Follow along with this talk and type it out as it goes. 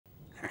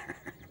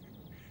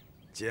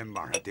肩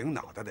膀上顶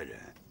脑袋的人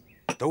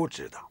都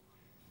知道，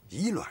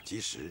以卵击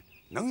石，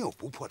能有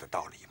不破的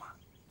道理吗？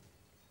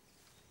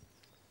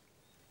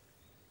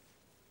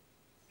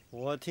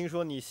我听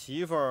说你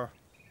媳妇儿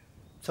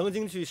曾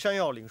经去山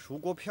药岭赎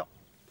过票。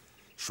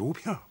赎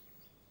票？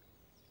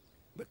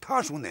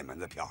他赎哪门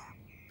子票？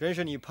人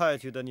是你派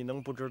去的，你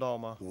能不知道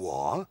吗？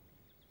我？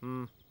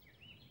嗯。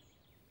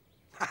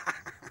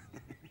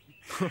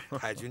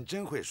太君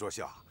真会说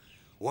笑。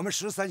我们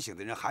13省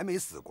的人还没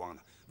死光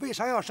呢，为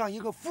啥要上一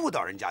个妇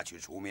道人家去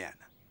出面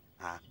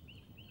呢？啊？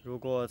如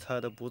果我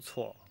猜的不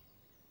错，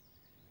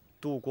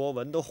杜国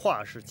文的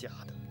话是假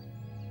的，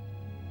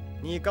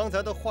你刚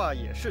才的话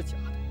也是假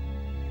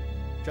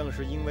的。正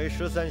是因为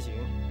13省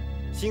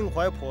心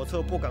怀叵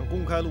测，不敢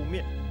公开露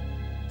面，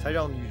才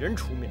让女人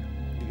出面，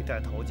李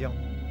代桃僵。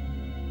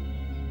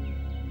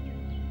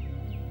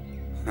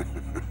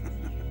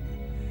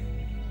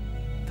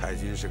太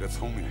君是个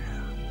聪明人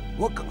啊，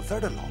我耿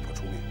三的老婆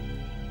出面，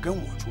跟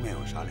我出面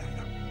有啥两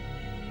样？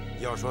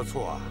要说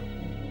错啊，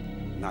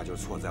那就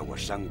错在我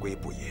山规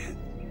不严，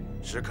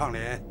使抗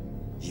联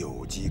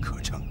有机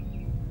可乘。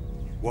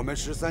我们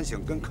13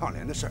省跟抗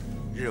联的事儿，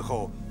日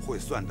后会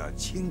算得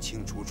清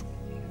清楚楚。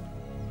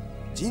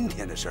今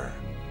天的事儿，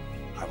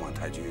还望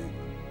太君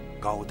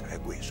高抬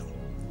贵手，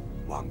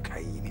网开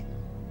一面。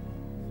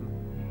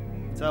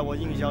在我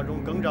印象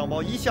中，耿长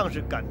毛一向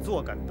是敢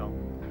做敢当，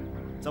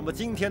怎么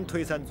今天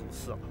推三阻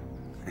四了？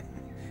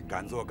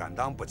敢做敢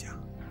当不讲，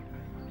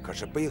可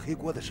是背黑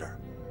锅的事儿，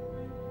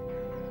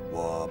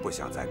我不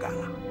想再干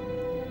了。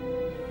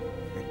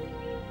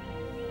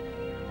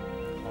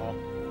好，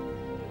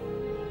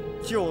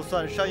就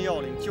算山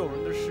药岭救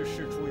人的事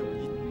事出有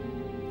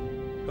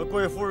因，和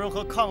贵夫人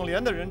和抗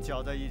联的人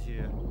搅在一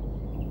起，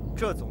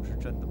这总是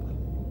真的吧？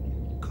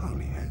抗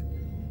联？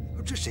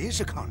这谁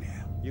是抗联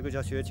啊？一个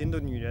叫雪琴的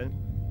女人，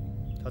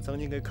她曾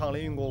经给抗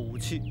联运过武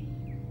器。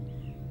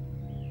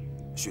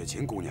雪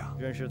琴姑娘，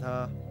认识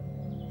她？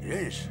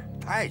认识，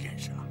太认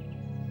识了。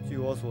据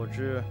我所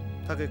知，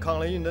她给抗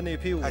联运的那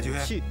批武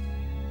器，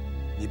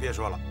你别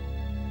说了，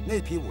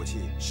那批武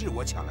器是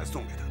我抢来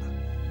送给她的。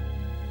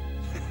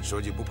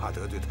说句不怕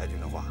得罪太君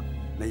的话，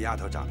那丫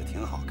头长得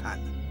挺好看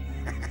的，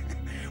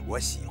我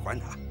喜欢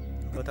她。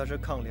可她是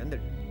抗联的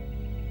人，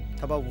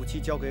她把武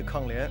器交给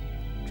抗联，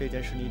这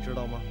件事你知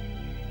道吗？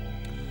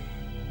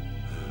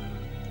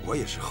我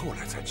也是后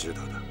来才知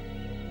道的。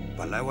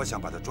本来我想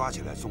把她抓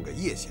起来送给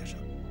叶先生，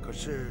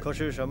可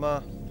是什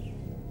么？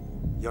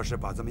要是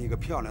把这么一个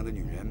漂亮的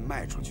女人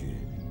卖出去，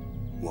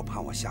我怕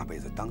我下辈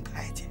子当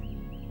太监。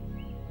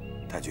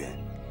太君，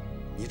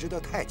你知道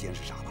太监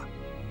是啥吧？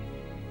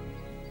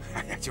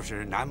哎呀，就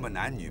是男不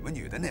男女不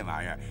女的那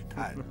玩意儿。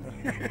他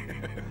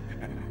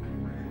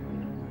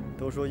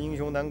都说英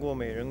雄难过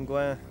美人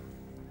关，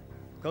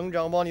耿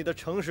长毛，你的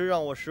诚实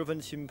让我十分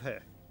钦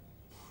佩。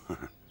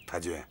太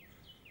君，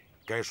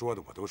该说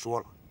的我都说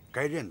了，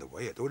该认的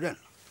我也都认了。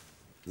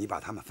你把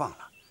他们放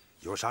了，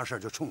有啥事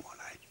就冲我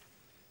来。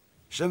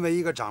身为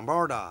一个长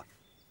包的，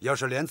要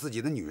是连自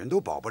己的女人都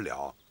保不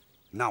了，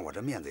那我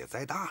这面子也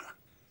栽大了。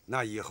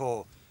那以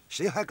后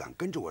谁还敢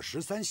跟着我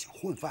13省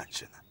混饭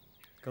吃呢？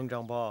耿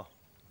长包，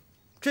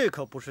这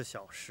可不是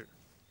小事。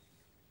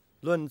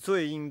论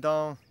罪应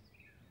当，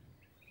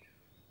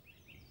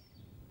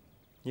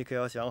你可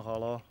要想好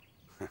喽。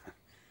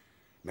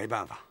没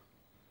办法，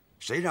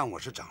谁让我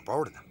是长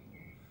包的呢？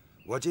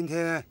我今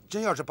天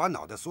真要是把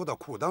脑袋缩到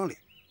裤裆里，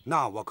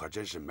那我可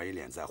真是没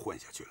脸再混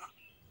下去了。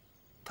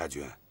太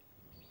君，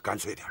干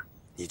脆点，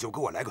你就给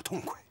我来个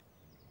痛快。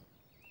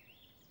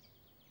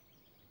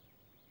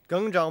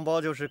耿长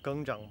包就是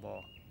耿长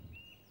包，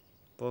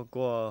不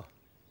过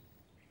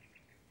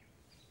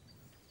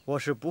我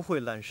是不会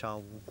滥杀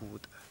无辜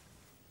的。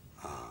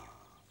啊！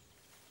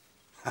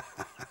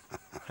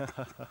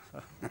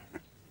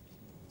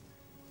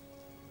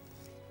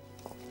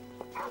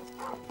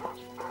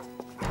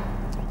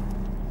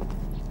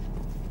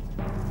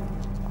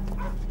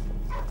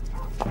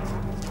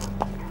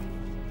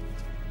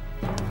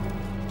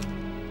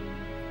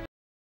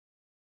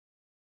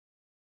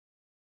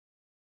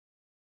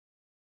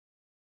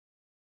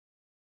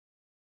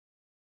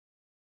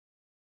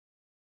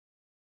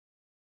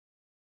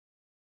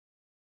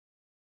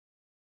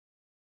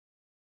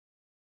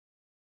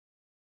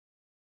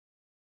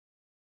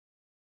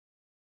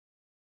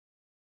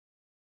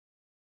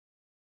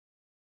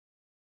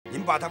你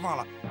们把他放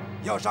了，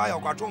要杀要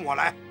剐冲我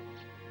来。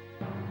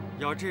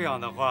要这样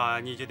的话，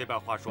你就得把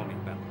话说明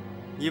白了。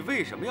你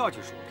为什么要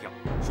去赎票？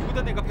赎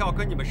的那个票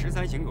跟你们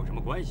13省有什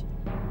么关系？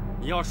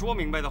你要说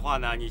明白的话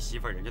呢，你媳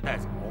妇儿人就带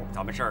走，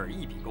咱们事儿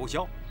一笔勾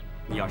销。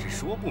你要是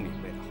说不明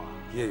白的话，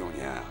叶永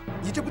年，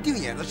你这不定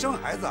眼子生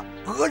孩子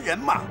讹人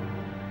吗？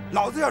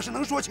老子要是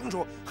能说清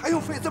楚，还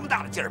用费这么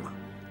大的劲儿吗？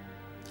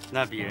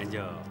那鄙人就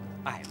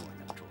爱莫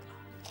能助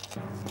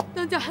了。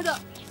当家的，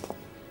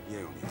叶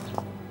永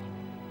年，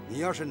你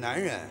要是男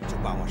人，就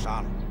把我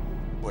杀了。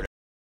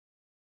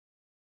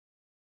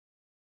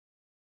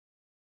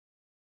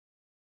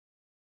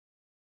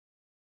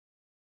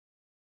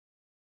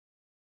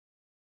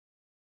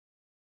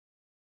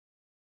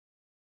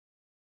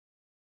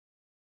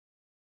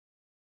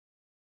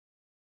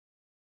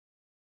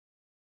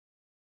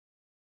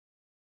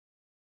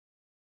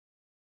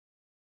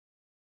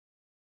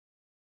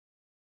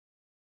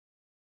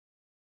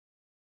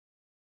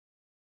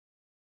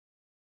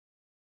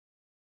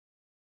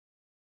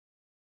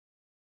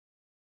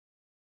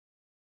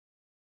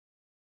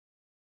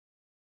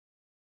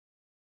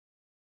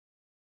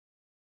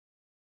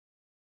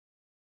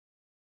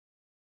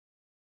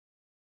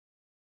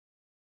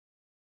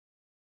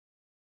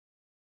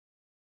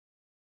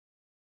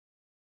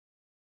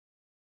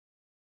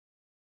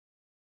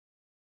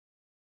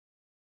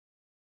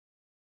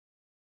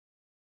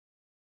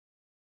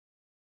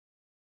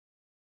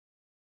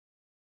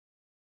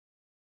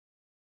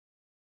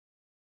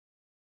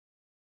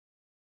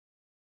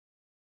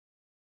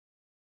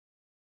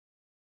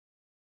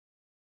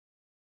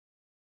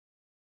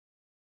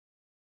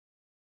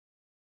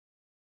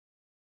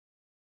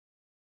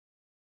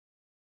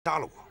杀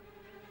了我。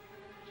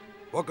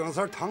我耿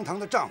三堂堂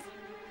的丈夫，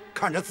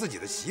看着自己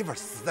的媳妇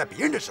死在别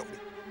人的手里，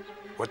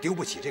我丢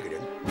不起这个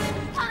人。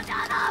唐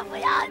家的，不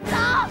要走，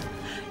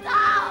走，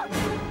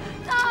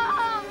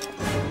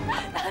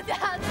唐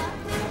家的，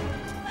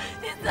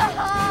你走，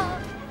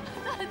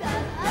唐家的，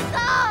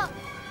走，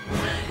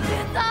你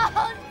走。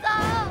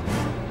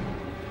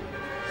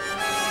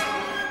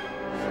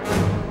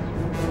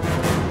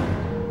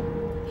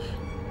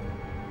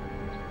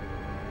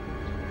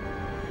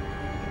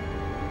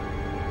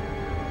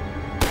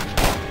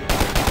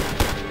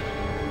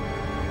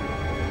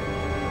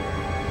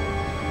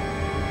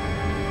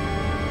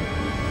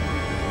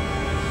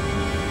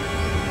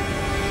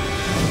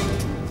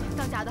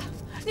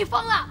 你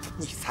疯了！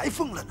你才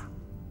疯了呢！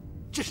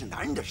这是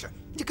男人的事，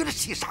你跟着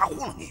起啥哄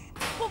了你？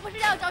我不是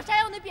要找山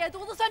羊的瘪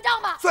犊子算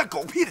账吗？算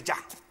狗屁的账！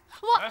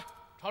我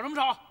吵什么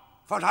吵？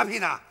放啥屁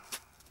呢？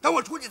等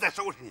我出去再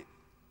收拾你！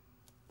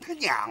他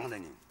娘的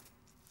你！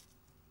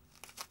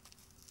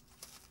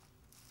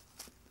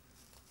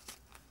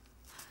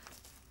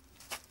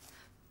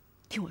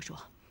听我说，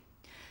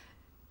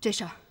这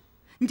事儿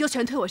你就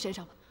全推我身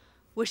上吧。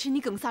我是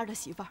你耿三儿的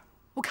媳妇儿，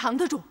我扛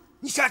得住。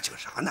你瞎扯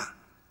啥呢？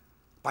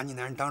 把你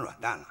男人当软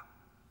蛋了？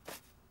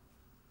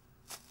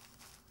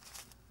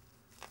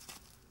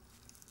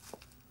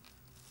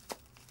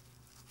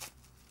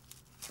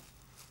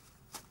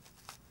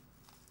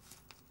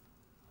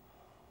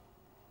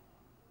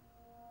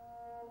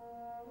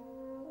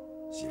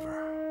媳妇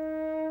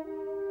儿，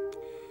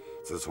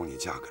自从你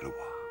嫁给了我，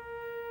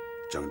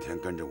整天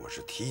跟着我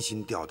是提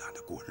心吊胆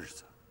的过日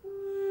子，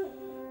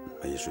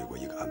没睡过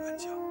一个安稳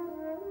觉，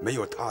没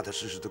有踏踏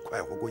实实的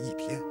快活过一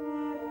天。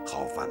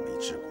 好饭没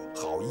吃过，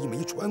好衣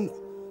没穿过，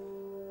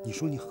你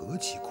说你何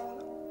其苦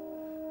呢？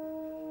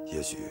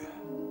也许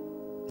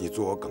你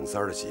做我耿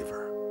三儿的媳妇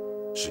儿，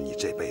是你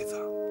这辈子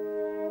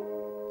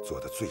做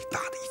的最大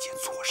的一件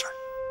错事儿。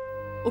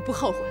我不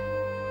后悔，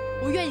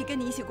我愿意跟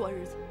你一起过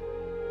日子。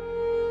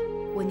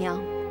我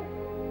娘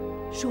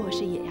说我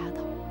是野丫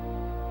头，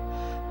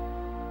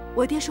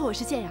我爹说我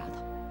是贱丫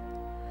头，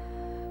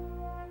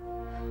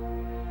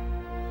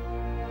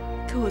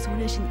可我从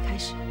认识你开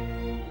始。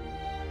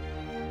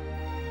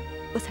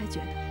 我才觉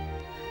得，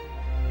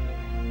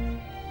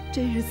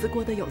这日子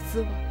过得有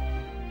滋味。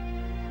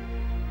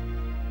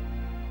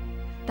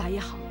打也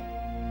好，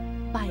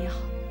骂也好，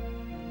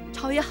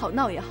吵也好，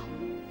闹也好，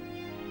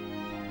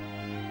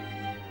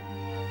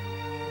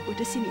我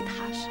这心里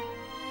踏实。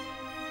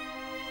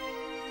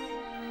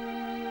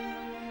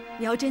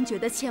你要真觉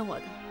得欠我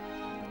的，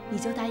你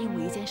就答应我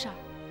一件事儿，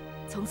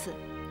从此，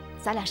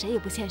咱俩谁也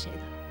不欠谁的。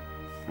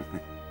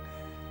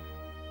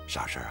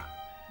啥事儿啊？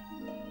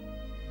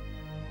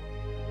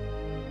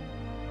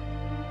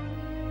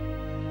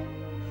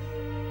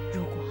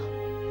 如果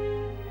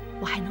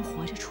我还能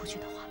活着出去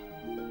的话，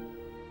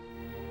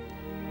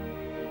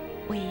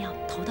我也要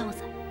头豆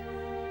子。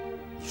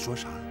你说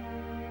啥呢？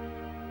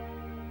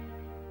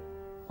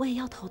我也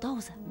要头豆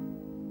子。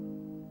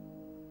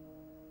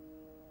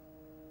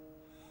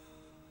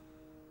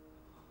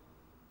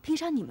凭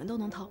啥你们都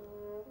能偷，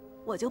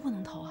我就不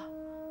能偷啊？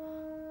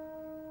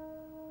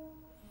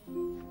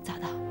咋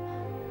的？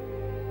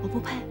我不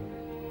配？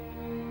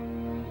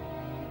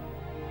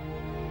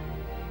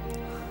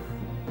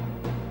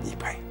 你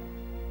配，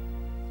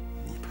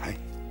你配，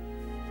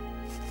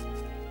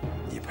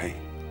你配！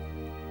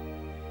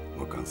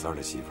我耿三儿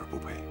的媳妇儿不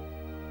配，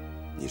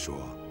你说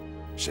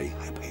谁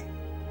还配？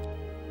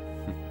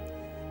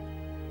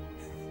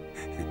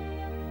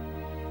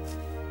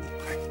你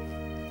配！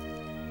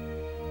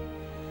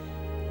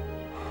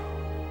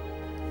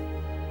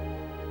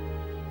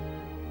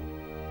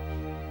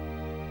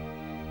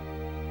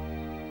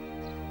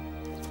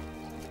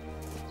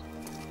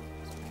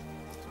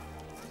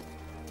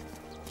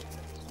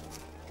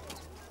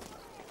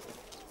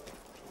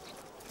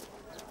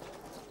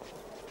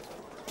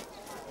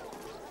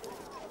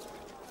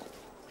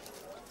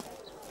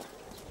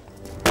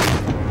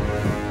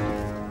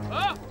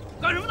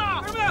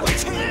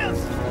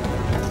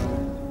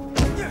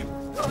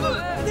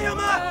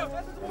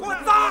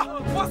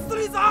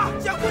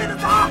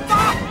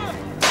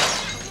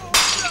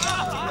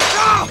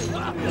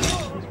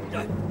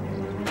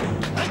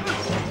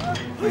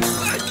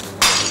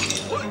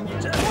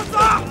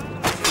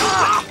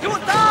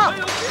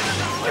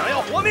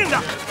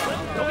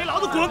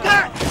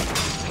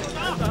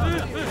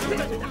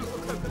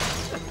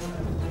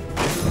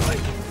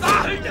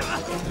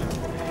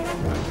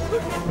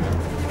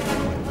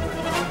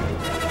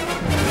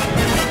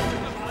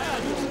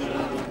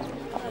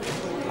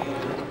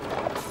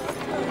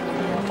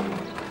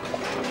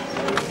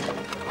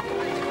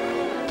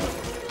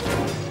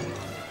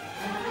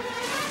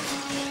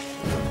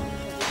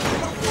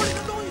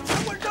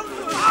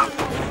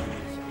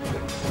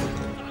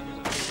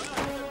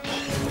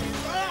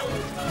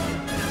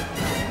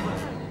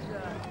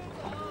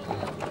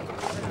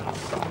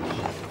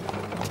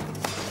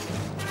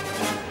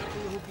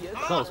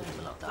告诉你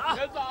们老大，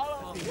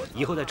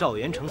以后在赵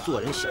元城做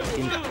人小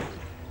心点，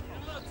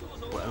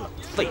不然老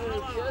子废了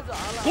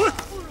你！滚！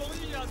不容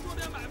易啊，做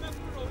点买卖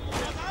不容易。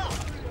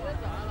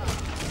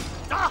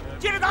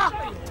接着打。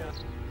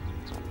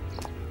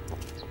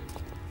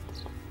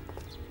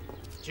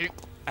请。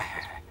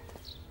哎，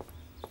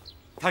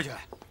太君，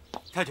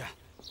太君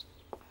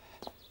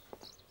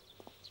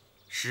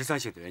，13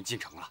省的人进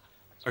城了，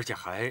而且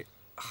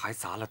还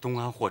砸了东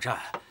安货站，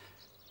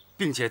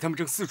并且他们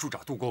正四处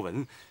找杜国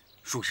文，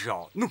说是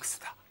要弄死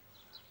他。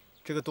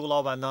这个杜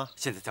老板呢？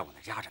现在在我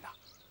那压着呢。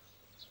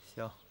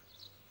行，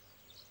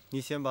你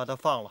先把他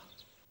放了。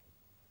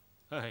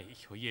哎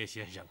呦，叶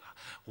先生啊，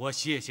我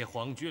谢谢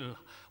皇军了，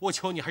我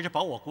求你还是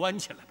把我关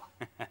起来吧。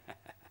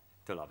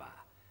杜老板，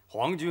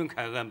皇军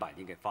开恩把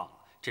您给放了，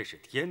这是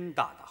天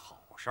大的好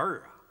事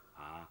儿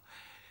啊！啊，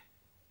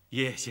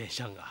叶先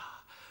生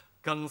啊，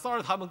耿三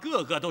儿他们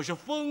个个都是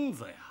疯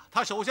子呀，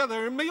他手下的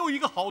人没有一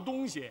个好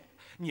东西。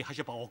你还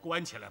是把我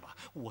关起来吧。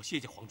我谢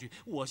谢皇军，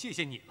我谢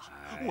谢你了，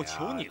我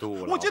求你了，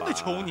我真的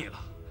求你了。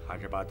还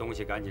是把东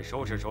西赶紧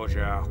收拾收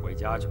拾，回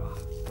家去吧。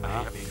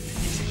啊，别，叶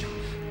先生，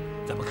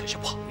咱们可是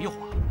朋友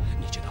啊，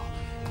你知道。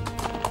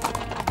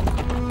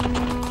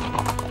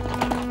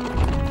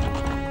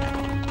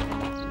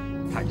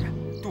太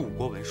君，杜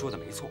国文说的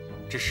没错，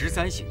这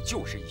13省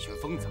就是一群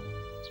疯子。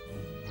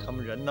他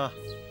们人呢？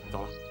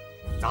走了，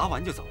砸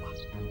完就走了。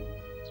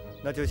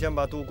那就先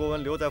把杜国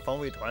文留在防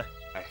卫团。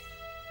哎，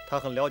他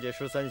很了解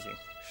13省，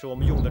是我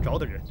们用得着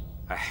的人。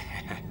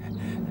哎，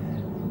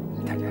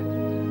太君，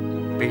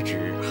卑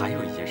职还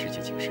有一件事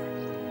情请示。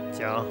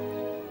讲。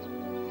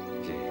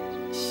这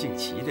姓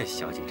齐的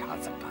小警察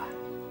怎么办？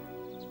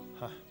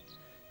哈，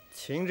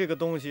情这个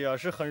东西啊，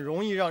是很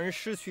容易让人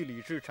失去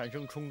理智，产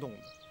生冲动的。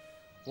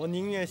我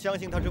宁愿相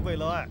信他是为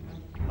了爱，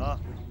啊，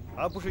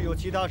而不是有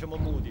其他什么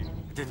目的。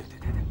对。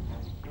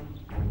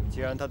既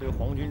然他对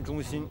皇军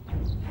忠心，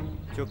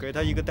就给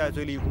他一个戴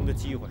罪立功的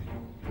机会。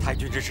太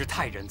君真是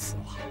太仁慈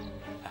了。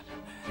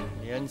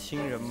年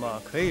轻人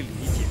嘛，可以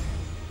理解。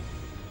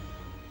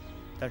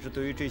但是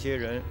对于这些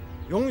人，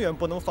永远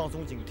不能放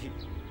松警惕，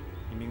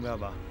你明白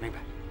吧？明白，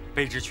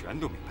卑职全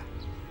都明白。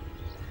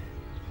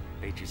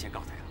卑职先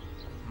告退了。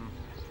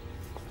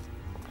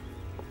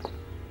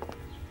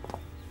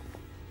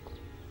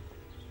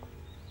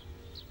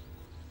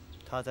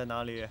他在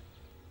哪里？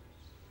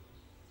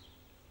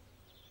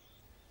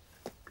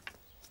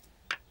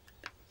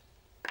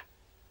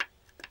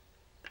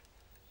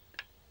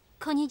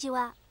こんにち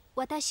は。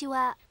私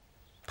は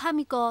タ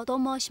ミコと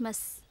申しま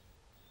す。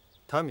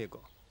タミ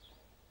コ。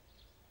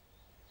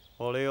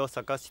俺を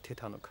探して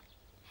たのか。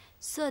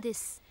そうで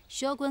す。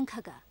将軍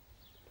家が。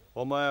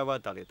お前は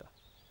誰だ？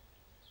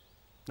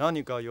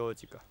何か用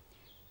事か？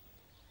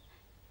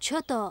ちょ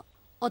っと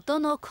音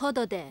のこ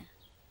とで。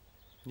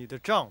你的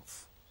丈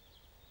夫？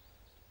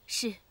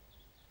是。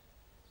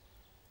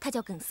他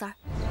叫耿三儿。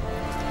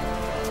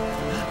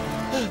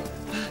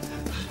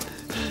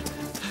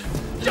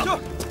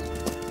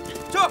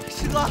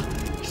师哥，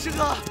师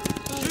哥，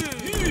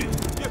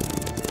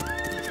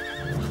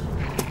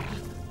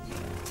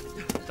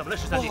怎么了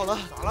，13弟？不好了，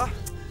咋了？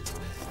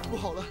不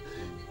好了，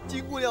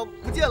金姑娘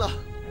不见了！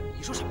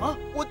你说什么？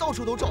我到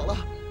处都找了，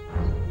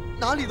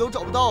哪里都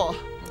找不到啊！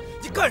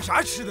你干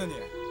啥吃的你？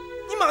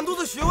你满肚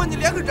子学问，你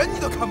连个人你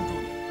都看不住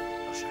你。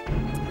老师，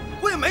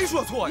我也没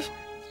说错呀。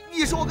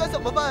你说我该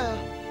怎么办啊？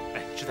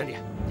哎，13弟，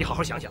你好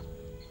好想想，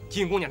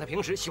金姑娘她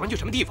平时喜欢去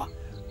什么地方？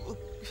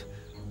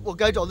我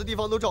该找的地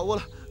方都找过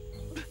了。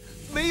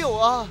没有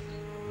啊！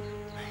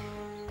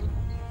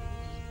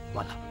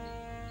完了，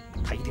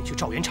他一定去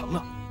赵元城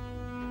了。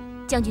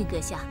将军阁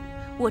下，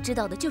我知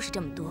道的就是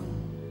这么多。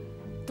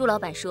杜老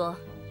板说，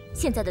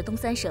现在的东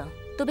3省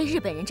都被日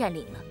本人占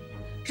领了，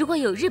如果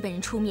有日本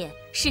人出面，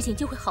事情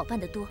就会好办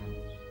得多。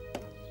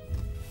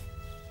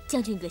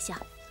将军阁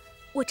下，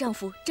我丈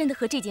夫真的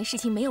和这件事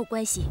情没有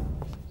关系，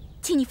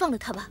请你放了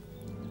他吧。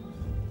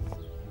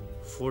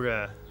夫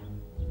人，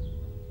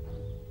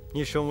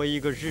你身为一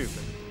个日本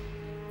人，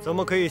怎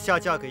么可以下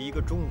嫁给一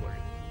个中国人，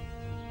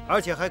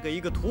而且还给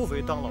一个土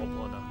匪当老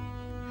婆呢？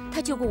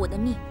他救过我的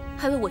命，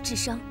还为我治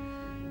伤，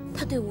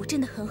他对我真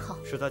的很好。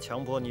是他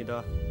强迫你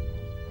的？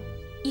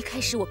一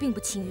开始我并不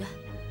情愿，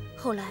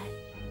后来……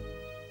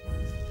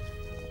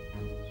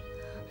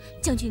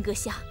将军阁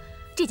下，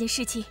这件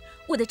事情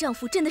我的丈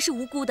夫真的是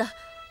无辜的，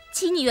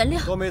请你原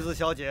谅。多美子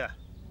小姐，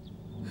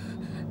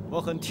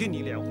我很替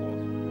你脸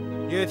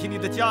红，也替你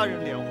的家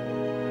人脸红。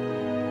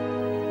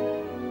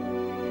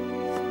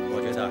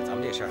我觉得咱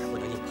们这事儿不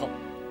能硬碰，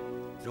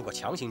如果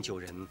强行救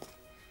人，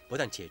不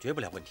但解决不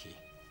了问题，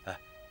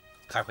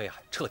还会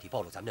彻底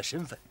暴露咱们的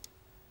身份。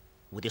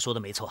五弟说的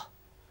没错，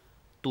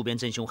渡边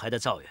真雄还在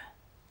赵远，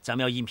咱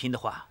们要硬拼的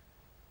话，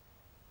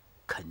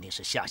肯定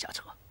是下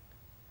车。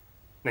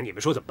那你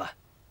们说怎么办？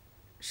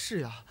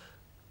是呀，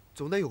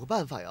总得有个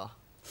办法呀。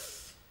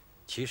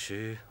其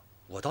实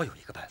我倒有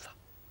一个办法。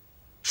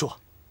说，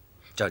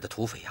这儿的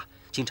土匪呀，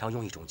经常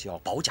用一种叫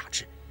保甲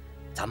制，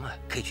咱们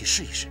可以去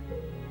试一试。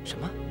什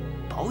么？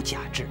保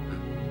甲制？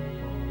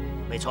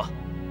没错，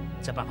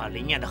这办法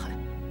灵验得很，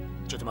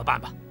就这么办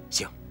吧。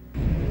行。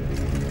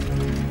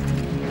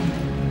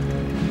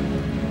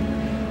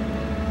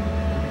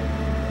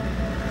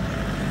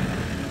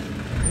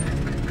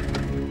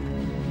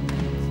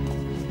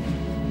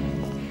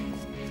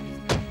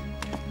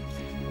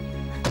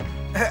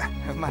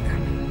慢点。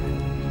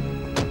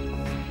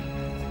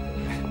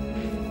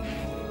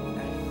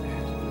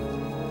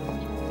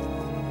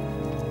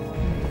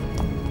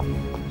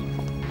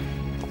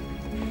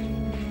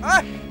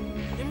哎，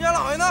你们家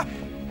老爷呢？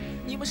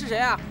你们是谁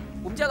啊？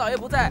我们家老爷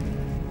不在。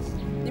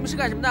你们是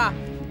干什么的？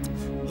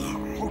好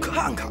好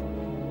看看，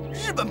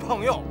日本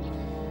朋友。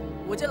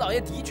我家老爷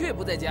的确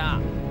不在家。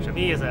什么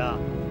意思呀？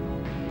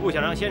不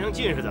想让先生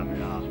进是怎么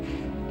着？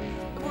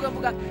不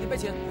敢，你别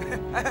请。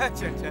哎，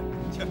请。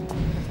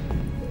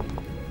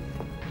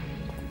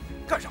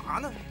干啥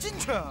呢？进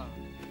去啊！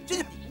进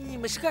去。你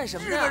们是干什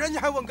么的？日本人你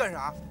还问干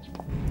啥？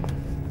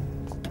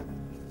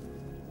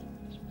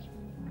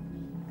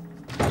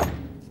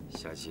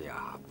小七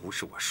啊，不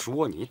是我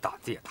说你，胆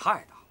子也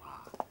太大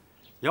了。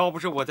要不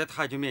是我在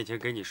太君面前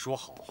给你说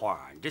好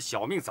话，你这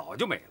小命早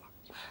就没了。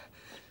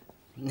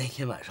那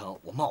天晚上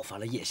我冒犯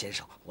了叶先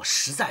生，我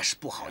实在是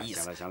不好意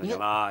思。行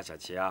了，小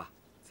七啊，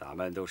咱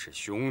们都是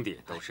兄弟，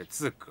都是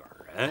自个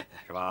儿人，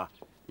是吧？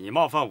你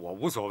冒犯我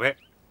无所谓，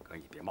可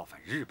你别冒犯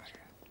日本人。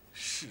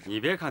是。你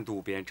别看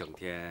渡边整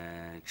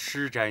天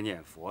吃斋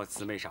念佛、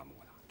慈眉善目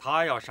的，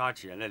他要杀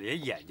起人来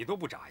连眼睛都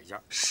不眨一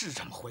下。是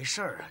这么回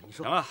事啊？你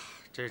说。行了，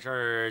这事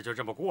儿就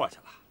这么过去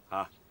了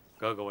啊。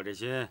哥哥，我这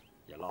心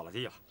也落了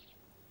地了。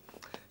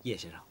叶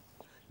先生，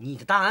你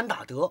的大恩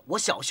大德，我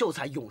小秀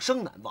才永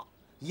生难忘。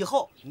以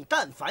后你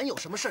但凡有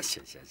什么事，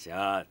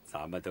行，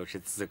咱们都是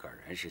自个儿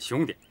人，是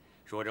兄弟，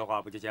说这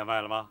话不就见外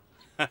了吗？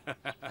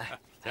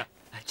行，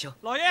请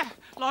老爷，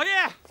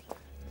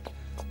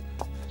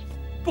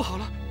不好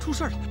了，出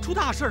事了，出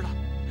大事了！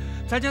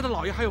咱家的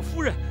老爷还有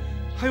夫人，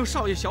还有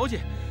少爷小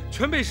姐，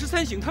全被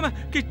13省他们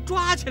给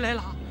抓起来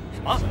了。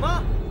什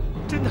么？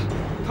真的，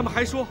他们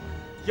还说，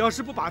要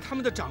是不把他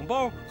们的长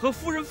包和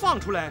夫人放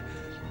出来，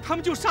他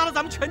们就杀了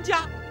咱们全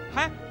家。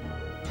还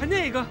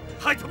那个，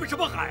还他妈什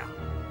么还啊？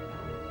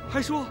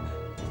还说，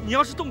你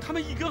要是动他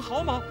们一根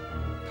毫毛，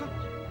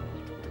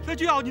他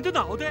就要你的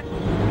脑袋。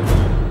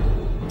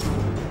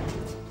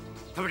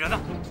他们人呢？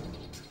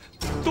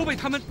都被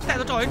他们带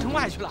到赵元城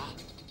外去了。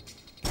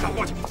赶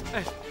过去！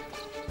哎，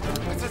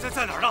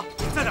在哪儿呢？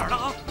在哪儿呢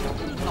啊？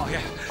老爷，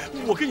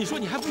我跟你说，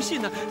你还不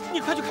信呢？你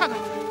快去看看，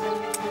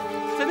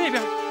在那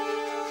边。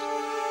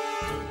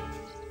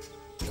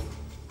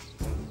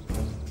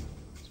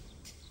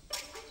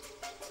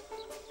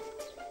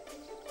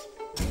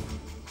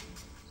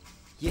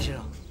叶先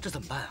生，这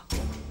怎么办啊？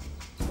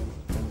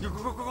你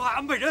快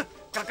安排人，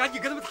赶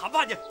紧跟他们谈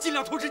判去，尽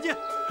量拖时间。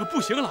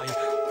不行，老爷，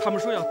他们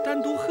说要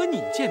单独和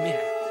你见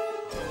面。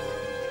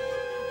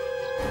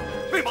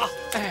备马！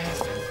哎，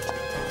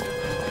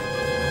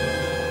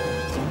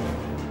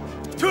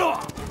撤！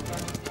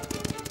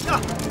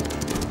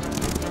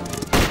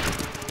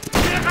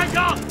别开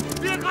枪！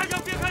别开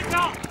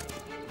枪！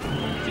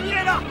姓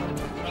叶的，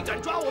你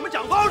敢抓我们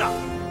长包的？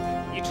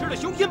你吃了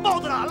雄心豹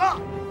子胆了？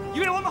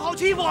以为我们好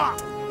欺负啊？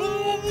不，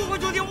误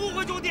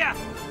会兄弟！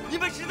你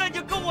们13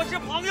省跟我是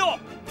朋友，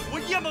我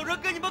叶某人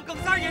跟你们耿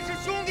三也是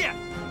兄弟，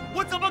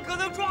我怎么可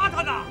能抓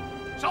他呢？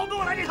少跟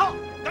我来这套，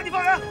赶紧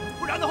放人，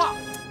不然的话，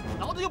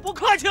老子就不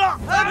客气了。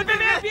哎，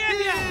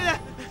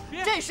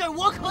别！这事儿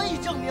我可以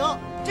证明，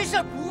这事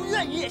儿不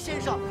怨叶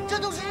先生，这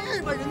都是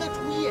日本人的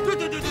主意。对，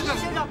叶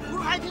先生不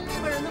是还听日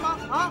本人的吗？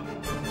啊，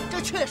这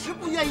确实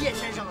不怨叶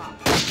先生啊。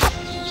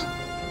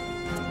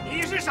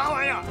你是啥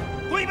玩意儿？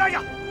滚一边去！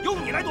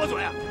用你来多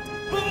嘴啊！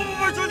不，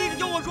兄弟，你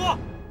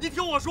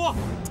听我说，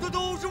这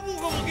都是误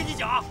会。我跟你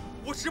讲，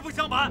我实不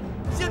相瞒，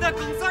现在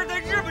耿三在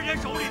日本人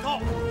手里头，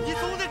你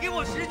总得给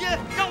我时间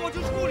让我去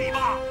处理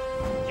吧。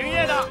姓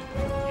叶的，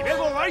你别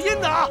跟我玩阴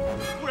的啊，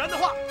不然的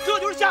话，这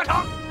就是下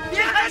场。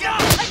别开枪！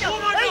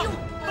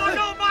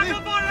马上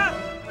放人！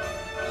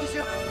医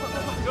生，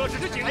这只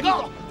是警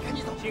告。赶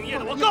紧走！姓叶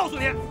的，我告诉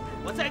你，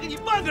我再给你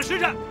半个时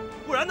辰，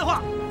不然的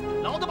话，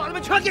老子把他们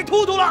全给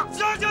突突了。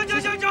行，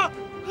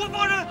我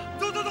放人，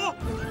走。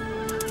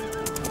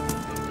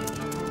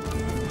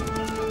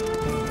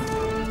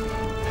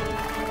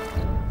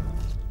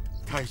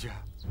太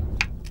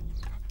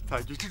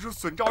君，这种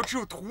损招只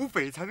有土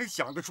匪才能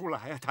想得出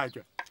来呀！太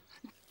君，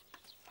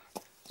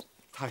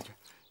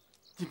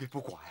你别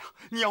不管呀！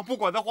你要不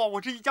管的话，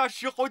我这一家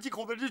10好几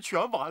口的人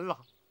全完了。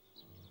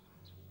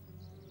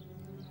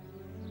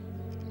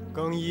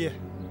更衣。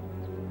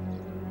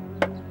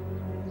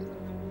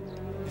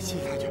谢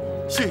谢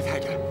太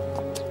君，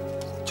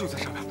就在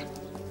上面，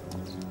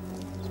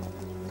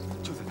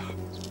就在那儿。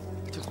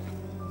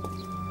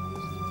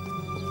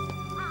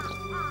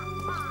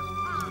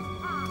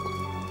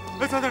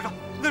哎，在那儿，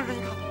那人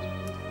一看。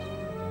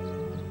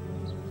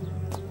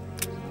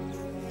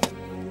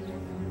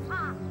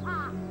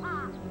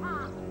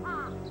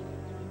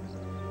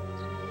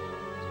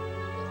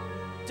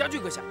将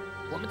军阁下，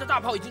我们的大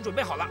炮已经准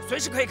备好了，随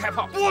时可以开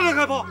炮。不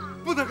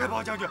能开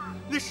炮，将军！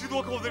那10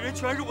多口的人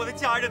全是我的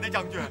家人呢，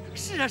将军。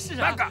是啊。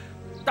胆敢！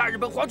大日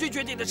本皇军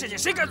决定的事情，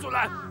谁敢阻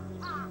拦？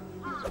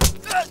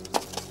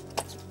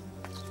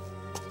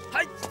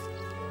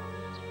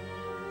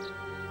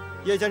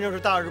叶先生是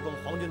大日本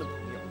皇军的朋友，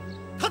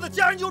他的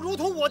家人就如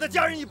同我的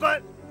家人一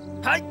般。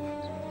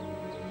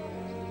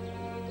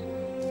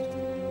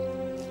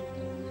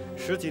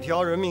10几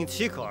条人命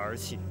岂可儿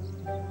戏？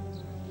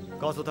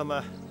告诉他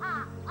们，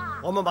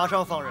我们马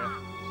上放人。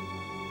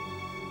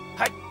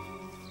嗨，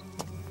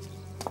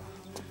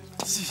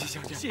谢谢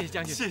将军，谢谢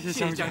将军，谢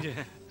谢将军。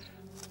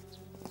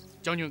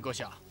将军阁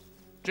下，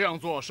这样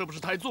做是不是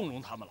太纵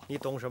容他们了？你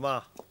懂什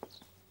么？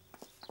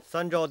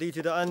三赵地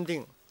区的安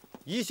定，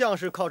一向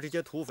是靠这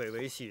些土匪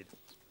维系的。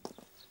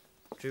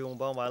志勇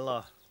帮完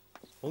了，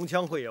红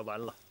枪会也完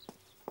了，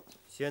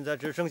现在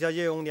只剩下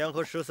叶永年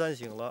和13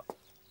省了。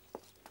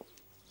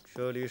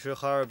这里是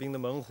哈尔滨的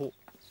门户，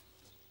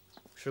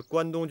是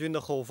关东军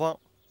的后方。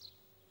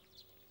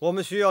我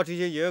们需要这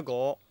些野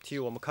狗替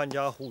我们看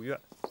家护院。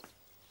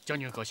将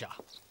军阁下，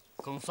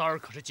耿三儿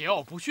可是桀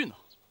骜不驯呢。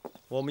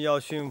我们要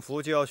驯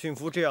服，就要驯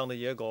服这样的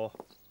野狗，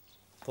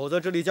否则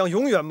这里将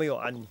永远没有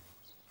安宁。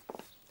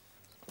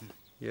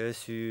也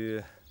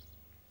许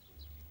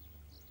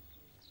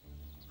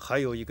还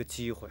有一个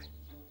机会。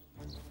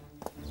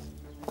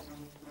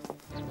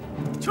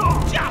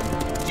驾！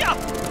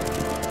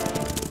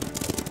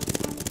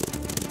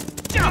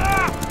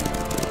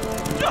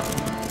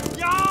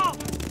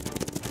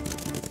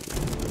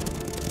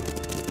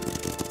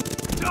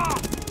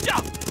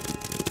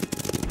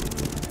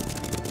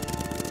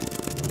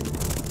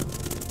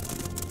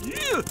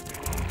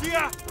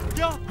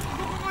爹，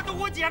快都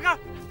给我解开！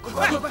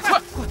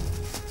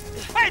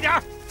快点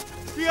儿！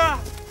爹，呀！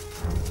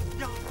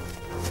爹，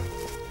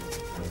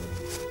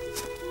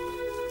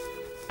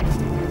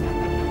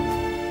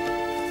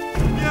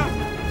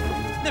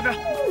那边，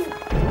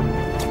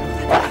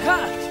大家看！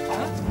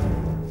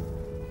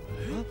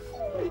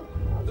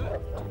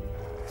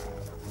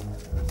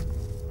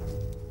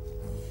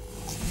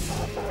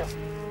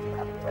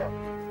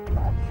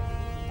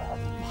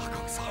马岗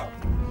三儿。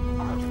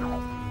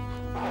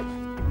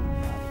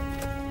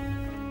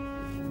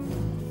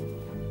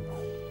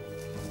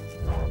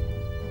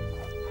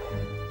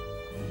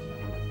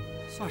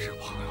算是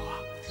朋友啊。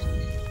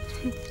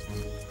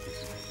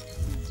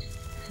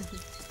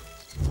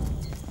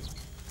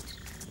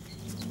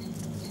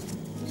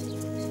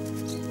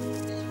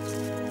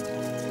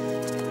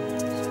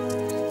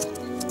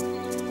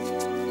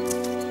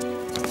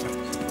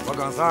我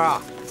耿三儿啊，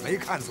没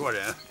看错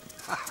人。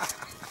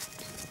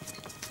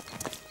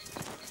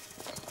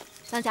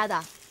当家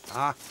的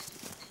啊，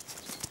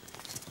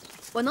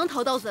我能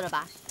投豆子了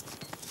吧？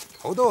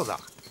投豆子？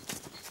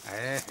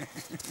哎。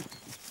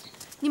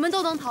你们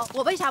都能投，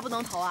我为啥不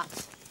能投啊？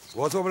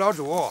我做不了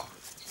主。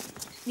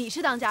你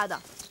是当家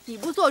的，你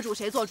不做主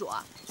谁做主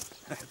啊？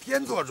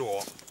天做主。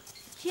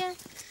天？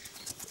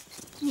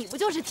你不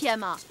就是天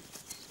吗？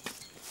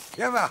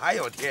天外还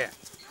有天。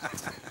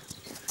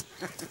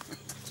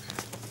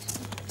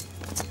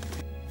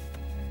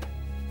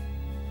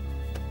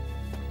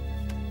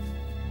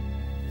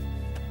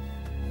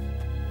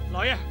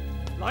老爷，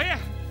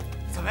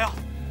怎么样？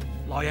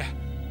老爷，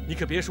你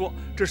可别说，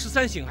这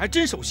13省还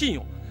真守信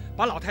用。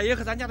把老太爷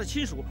和咱家的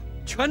亲属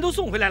全都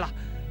送回来了，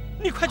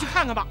你快去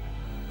看看吧！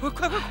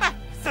快！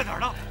在哪儿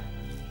呢？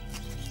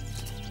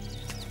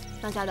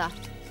当家的，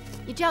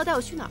你这要带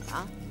我去哪儿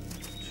啊？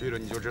去了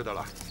你就知道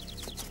了。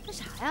干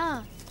啥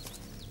呀？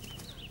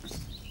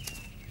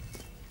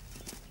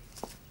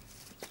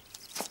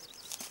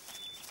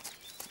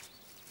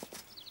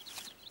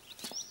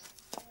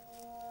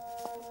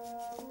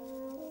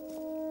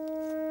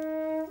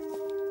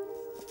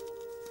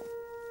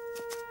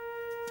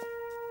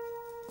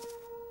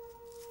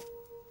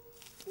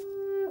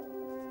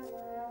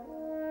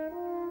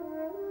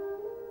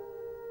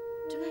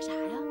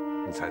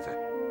你猜猜。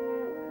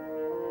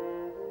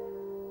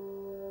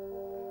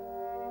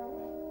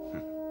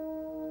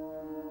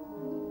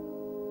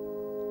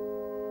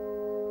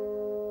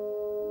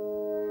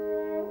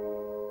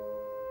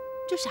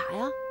这啥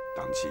呀？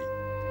党旗。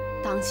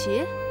党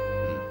旗？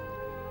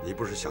你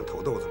不是想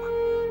投豆子吗？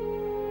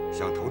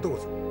想投豆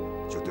子，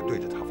就得对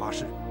着他发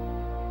誓。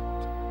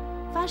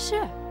发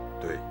誓？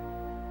对。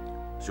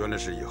宣了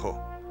誓以后，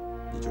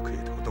你就可以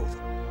投豆子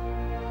了。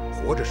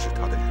活着是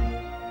他的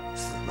人，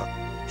死了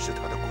是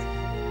他的鬼。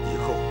以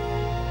后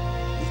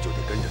你就得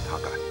跟着他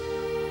干。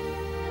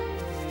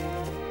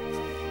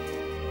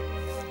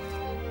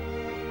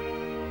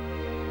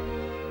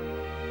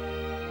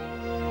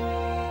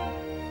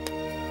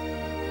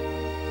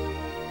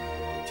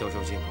邱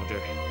淑清同志，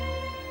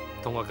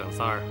通过耿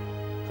三儿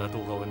和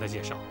杜国文的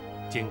介绍，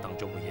经党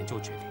政部研究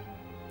决定，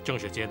正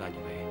式接纳你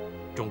为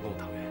中共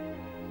党员。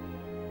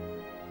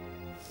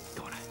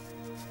跟我来。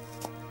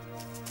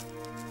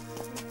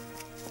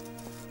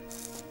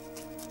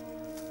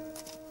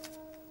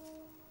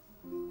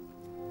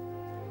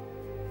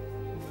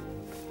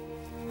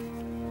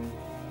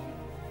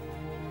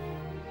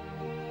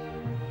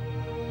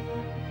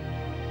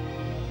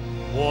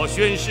我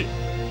宣誓，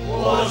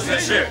我宣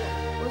誓，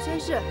我宣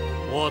誓，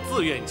我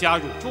自愿加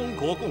入中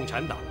国共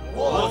产党，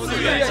我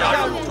自愿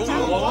加入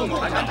中国共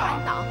产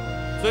党，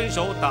遵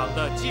守党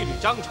的纪律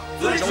章程，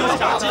遵守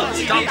党的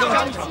纪律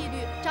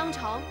章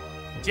程，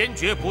坚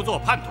决不做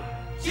叛徒，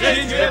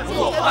坚决不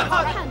做叛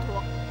徒，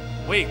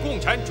为共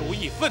产主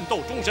义奋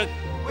斗终身，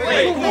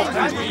为共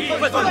产主义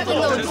奋斗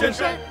终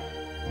身。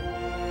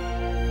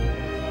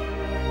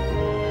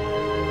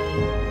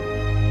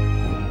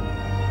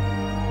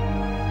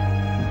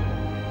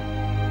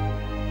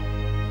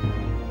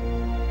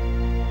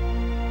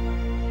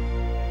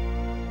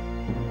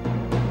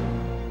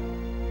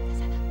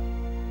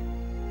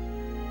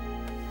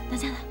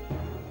家的，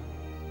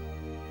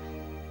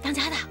当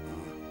家的，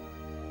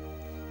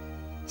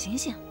醒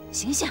醒，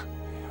醒醒！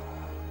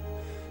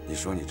你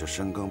说你这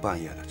深更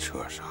半夜的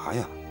扯啥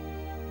呀？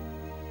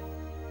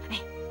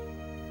哎，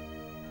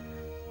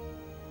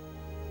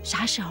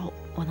啥时候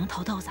我能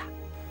投豆子？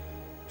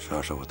啥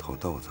时候投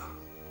豆子？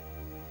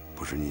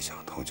不是你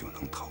想投就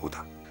能投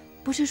的。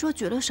不是说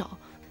举了手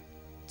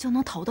就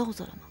能投豆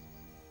子了吗？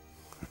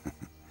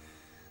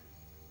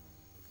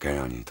该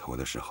让你投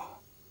的时候，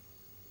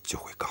就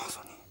会告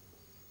诉你。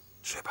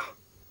睡吧，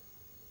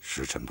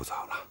时辰不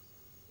早了，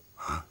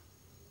啊。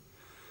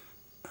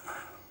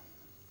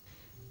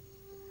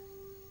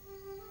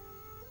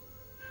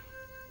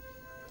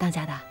当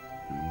家的，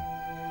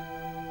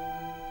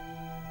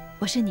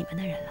我是你们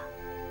的人了，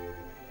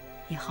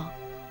以后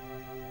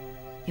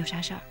有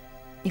啥事儿，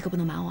你可不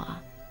能瞒我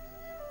啊！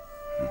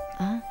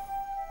啊！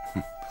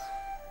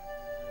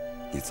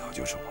你早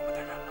就是我们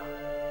的人了，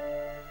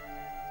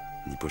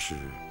你不是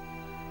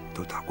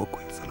都打过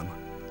鬼子了吗？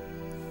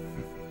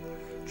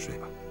睡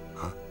吧，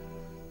啊！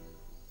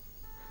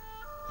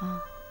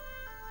啊，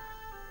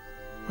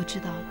我知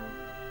道了，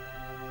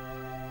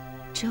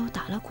只有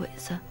打了鬼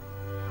子，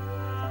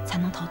才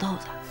能投豆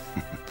子。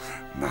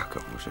那可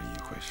不是一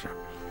回事。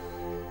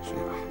睡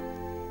吧。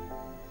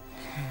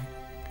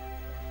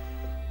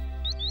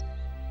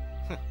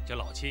哼，这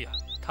老七呀，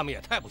他们也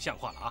太不像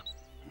话了啊！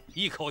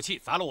一口气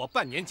砸了我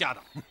半年家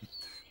当。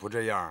不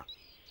这样，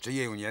这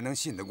叶永年能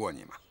信得过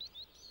你吗？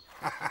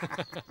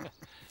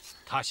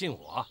他信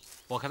我，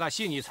我看他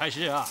信你才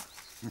是啊！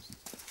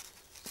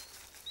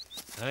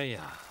哎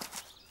呀，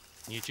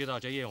你知道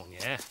这叶永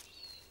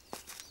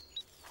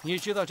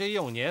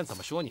年怎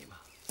么说你吗？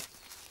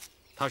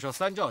他说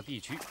三赵地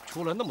区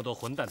出了那么多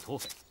混蛋土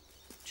匪，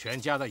全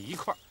加在一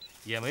块儿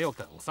也没有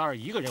耿三儿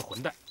一个人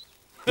混蛋。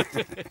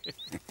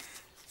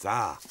咱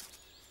啊，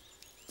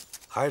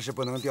还是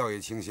不能掉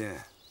以轻心。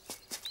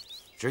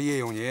这叶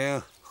永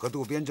宁和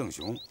渡边正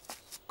雄，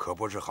可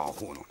不是好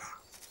糊弄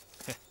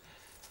的。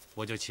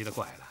我就奇了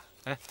怪了，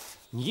哎，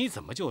你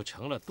怎么就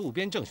成了渡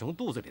边正雄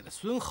肚子里的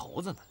孙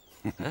猴子呢？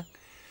嗯，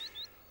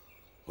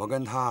我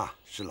跟他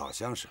是老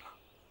相识了，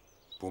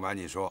不瞒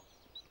你说，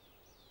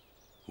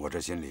我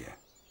这心里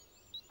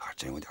还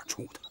真有点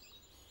怵他。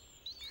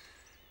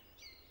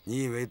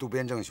你以为渡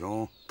边正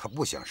雄他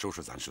不想收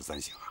拾咱13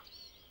省啊？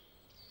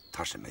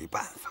他是没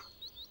办法，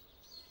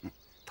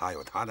他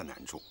有他的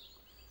难处。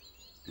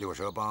六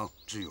蛇帮、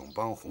智勇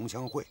帮、红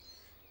枪会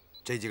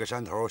这几个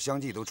山头相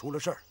继都出了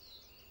事儿，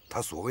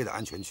他所谓的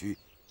安全区，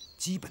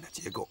基本的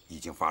结构已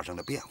经发生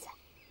了变化，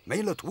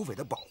没了土匪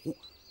的保护，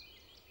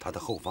他的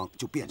后方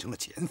就变成了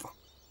前方。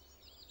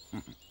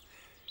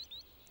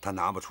他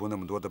拿不出那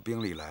么多的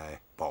兵力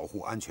来保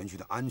护安全区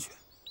的安全。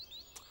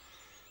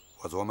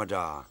我琢磨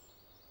着，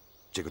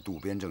这个渡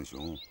边正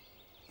雄，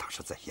他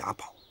是在押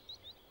宝。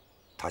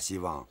他希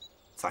望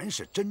咱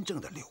是真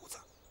正的瘤子，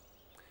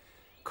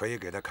可以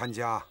给他看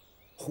家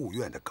护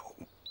院的狗。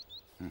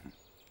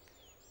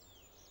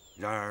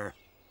然而，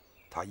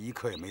他一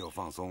刻也没有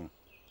放松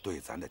对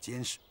咱的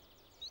监视，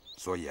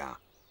所以啊，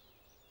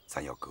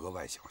咱要格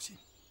外小心。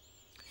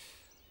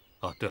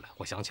哦，对了，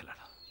我想起来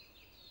了，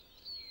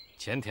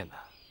前天呢，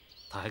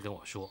他还跟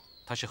我说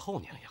他是后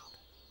娘养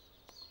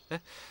的。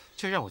哎，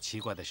这让我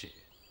奇怪的是，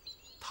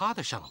他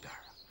的上边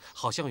啊，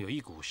好像有一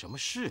股什么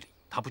势力，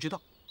他不知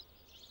道。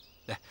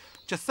哎，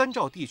这三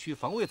赵地区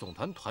防卫总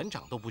团团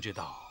长都不知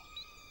道。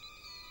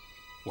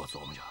我琢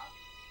磨着，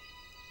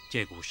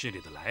这股势力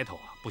的来头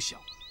啊不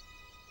小。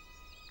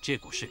这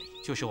股势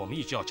力就是我们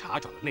一直要查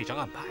找的那张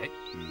暗牌。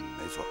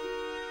没错。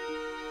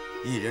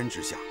一人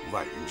之下，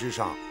万人之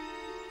上。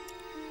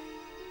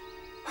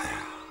哎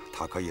呀，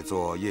他可以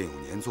做叶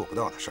永年做不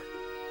到的事儿。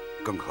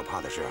更可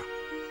怕的是，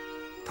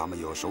他们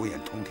有手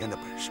眼通天的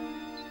本事，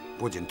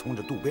不仅通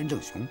着渡边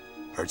正雄，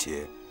而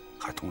且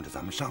还通着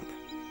咱们上边。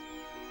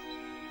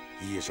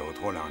一手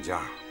托两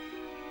家，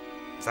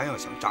咱要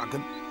想扎根，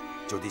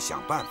就得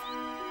想办法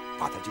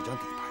把他这张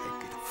底牌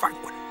给他翻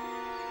过来。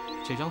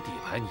这张底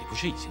牌你不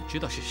是已经知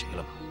道是谁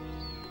了吗？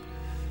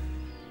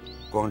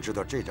光知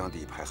道这张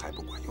底牌还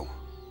不管用，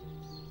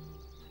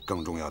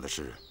更重要的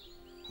是，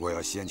我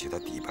要掀起他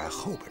底牌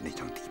后边那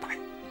张底牌。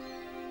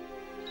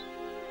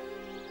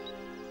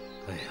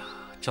哎呀，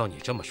照你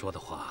这么说的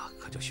话，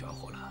可就玄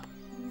乎了。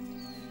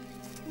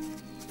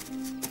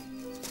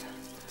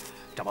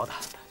长毛的，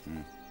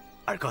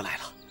二哥来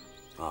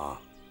了。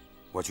啊，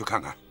我去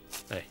看看。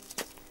哎，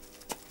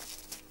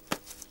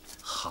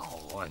好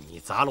啊，你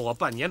砸了我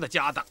半年的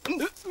家当。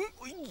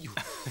哎呦，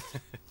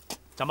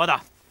长毛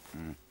的，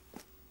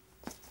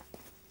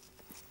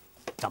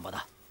长毛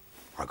的，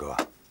二哥，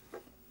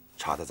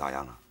查的咋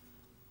样了？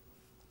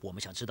我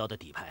们想知道的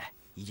底牌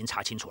已经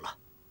查清楚了。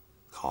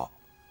好，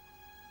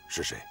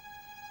是谁？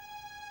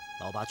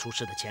老八出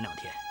事的前2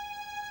天，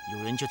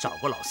有人就找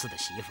过老四的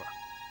媳妇儿，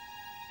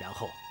然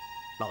后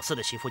老四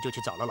的媳妇就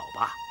去找了老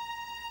八，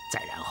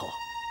再然后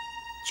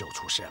就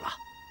出事了。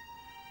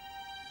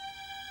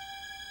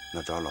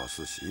那找老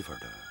四媳妇儿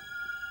的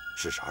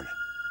是啥人？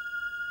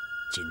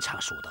警察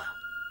署的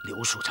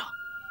刘署长。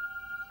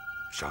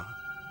啥？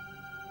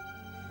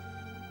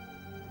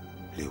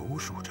刘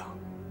署长，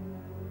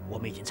我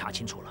们已经查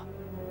清楚了，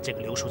这个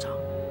刘署长，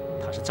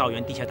他是赵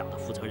源地下党的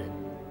负责人，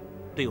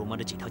对我们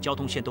的几条交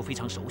通线都非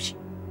常熟悉，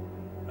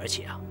而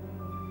且啊，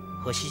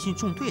和西进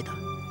纵队的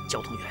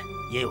交通员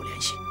也有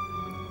联系。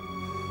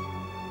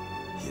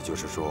也就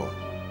是说，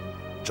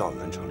赵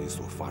源城里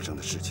所发生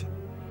的事情，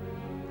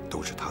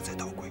都是他在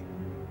捣鬼。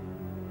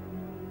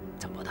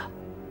怎么的？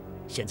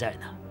现在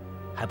呢，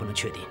还不能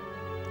确定，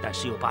但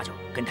十有八九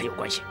跟他有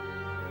关系。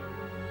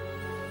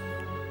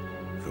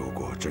如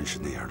果真是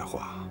那样的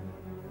话，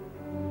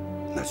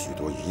那许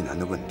多疑难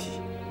的问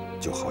题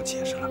就好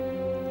解释了。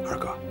二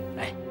哥，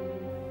哎，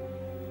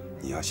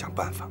你要想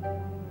办法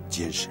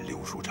监视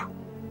刘署长。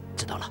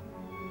知道了，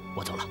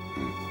我走了。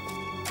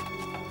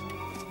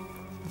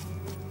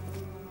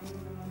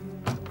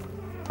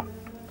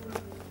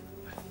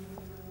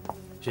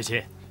雪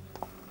琴，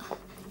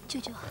舅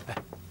舅，哎，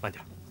慢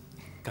点，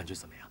感觉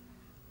怎么样？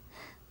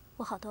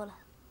我好多了。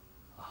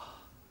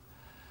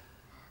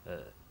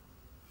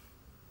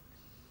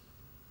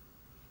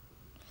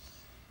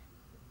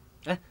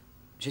哎，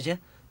雪琴，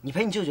你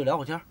陪你舅舅聊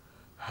会儿天，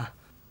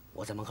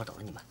我在门口等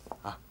着你们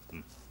啊。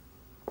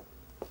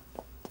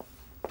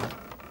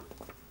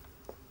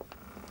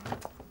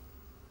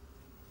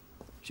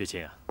雪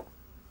琴啊，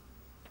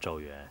赵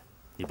源，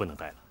你不能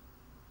待了，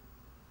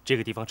这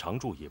个地方常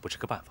住也不是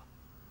个办法。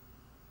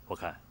我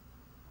看，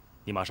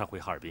你马上回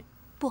哈尔滨。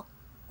不，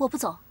我不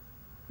走，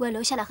我要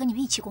留下来和你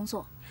们一起工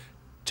作。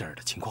这儿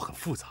的情况很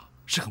复杂，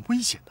是很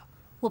危险的。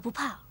我不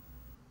怕。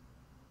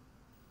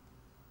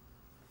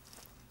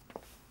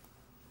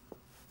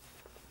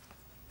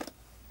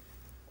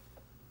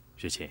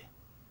雪琴，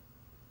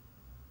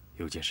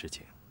有件事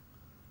情，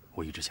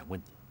我一直想问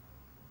你。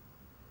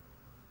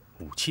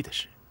武器的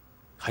事，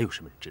还有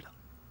什么人知道？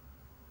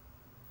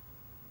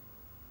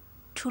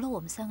除了我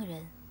们3个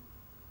人，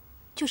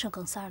就剩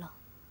耿三儿了。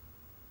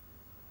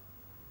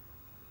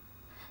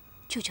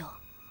舅舅，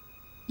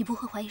你不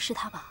会怀疑是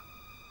他吧？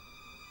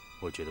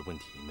我觉得问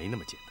题没那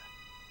么简单。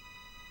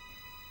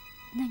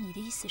那你的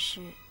意思是？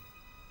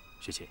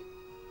雪琴，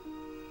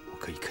我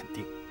可以肯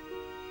定，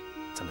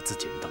咱们自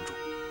己人当中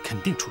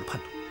肯定出了叛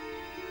徒。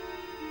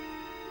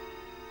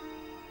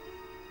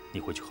你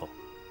回去后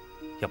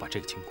要把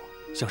这个情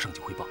况向上级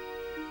汇报。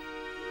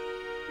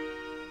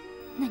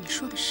那你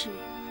说的是？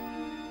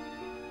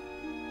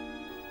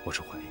我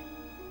是怀疑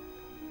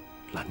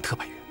兰特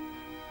派员。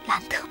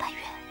兰特派员。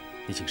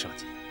你请上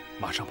级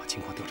马上把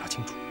情况调查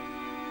清楚。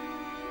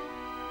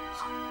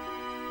好。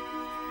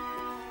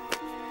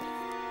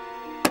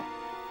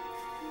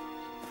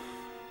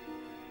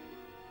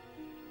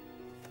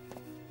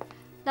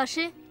老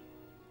师。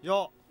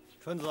哟，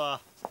春子，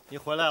你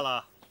回来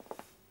了。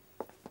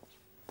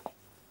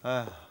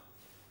哎，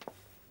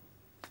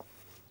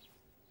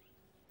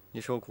你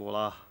受苦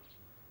了。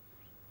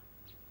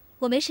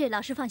我没事，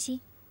老师放心。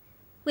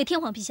为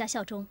天皇陛下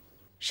效忠，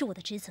是我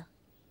的职责。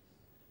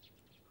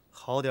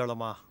好点了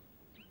吗？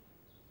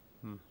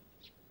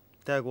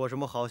带过什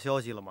么好消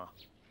息了吗？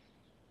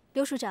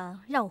刘署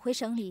长让我回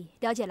省里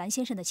了解蓝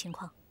先生的情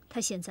况，他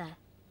现在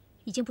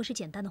已经不是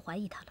简单的怀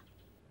疑他了。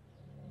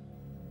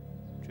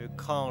这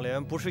抗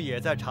联不是也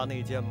在查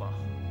内奸吗？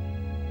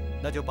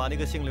那就把那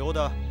个姓刘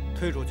的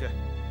推出去，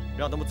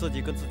让他们自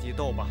己跟自己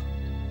斗吧。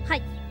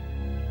嗨。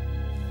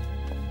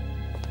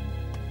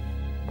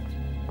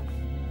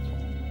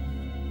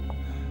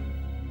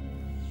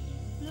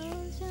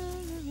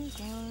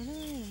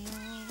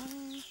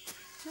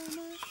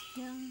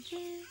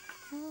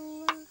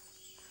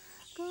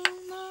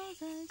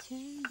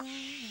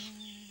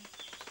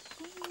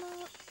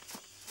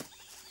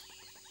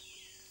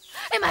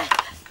哎呀妈呀！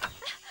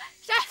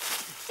谁？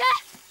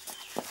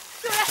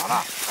有人！咋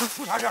了？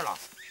出啥事了？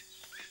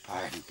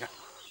哎呀，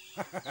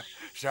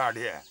十二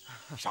弟，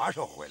啥时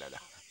候回来的？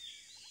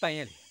半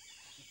夜里。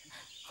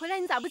回来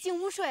你咋不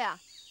进屋睡啊？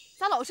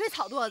咋老睡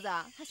草垛子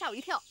啊？还吓我一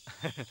跳。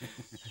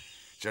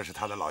这是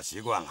他的老习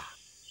惯了，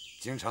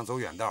经常走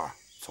远道，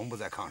从不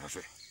在炕上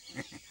睡。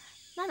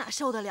那哪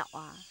受得了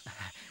啊？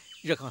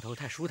热炕头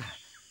太舒坦，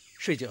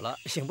睡久了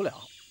醒不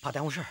了，怕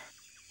耽误事儿。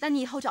那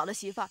你以后找了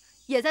媳妇儿，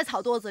也在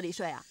草垛子里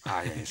睡啊？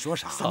哎呀，你说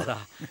啥呢？嫂子，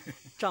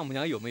丈母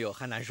娘有没有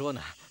还难说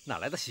呢，哪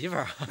来的媳妇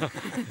儿啊？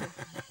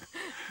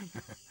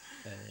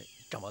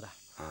张毛蛋。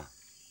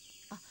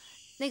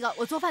那个，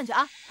我做饭去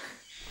啊。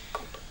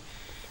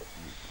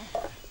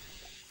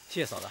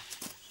谢谢嫂子。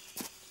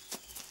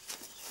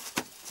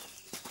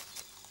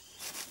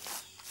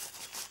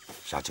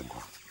啥情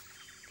况？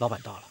老板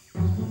到了，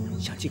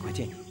想尽快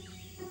见你。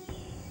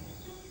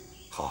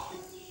好，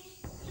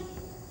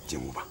进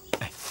屋吧。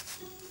哎。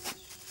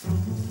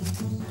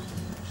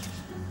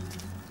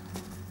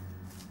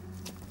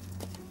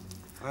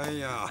哎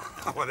呀，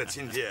我的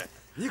亲爹，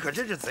你可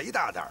真是贼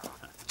大胆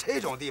啊！这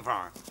种地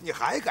方你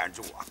还敢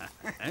住啊？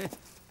哎，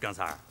耿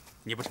三儿，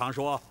你不常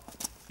说，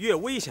越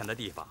危险的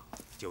地方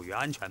就越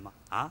安全吗？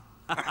啊？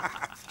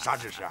啥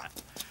指示啊？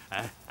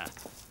哎，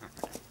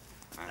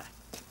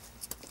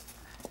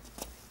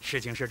事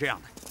情是这样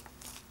的，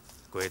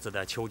鬼子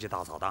的秋季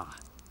大扫荡啊，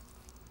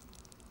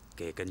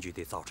给根据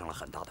地造成了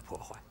很大的破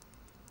坏。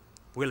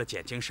为了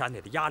减轻山内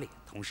的压力，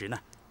同时呢，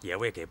也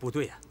为给部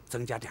队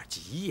增加点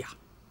记忆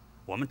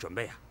我们准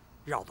备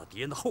绕到敌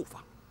人的后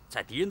方，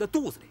在敌人的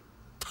肚子里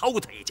掏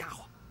他一家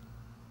伙。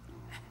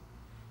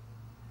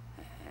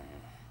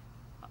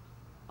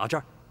这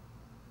儿，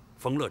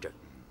丰乐镇，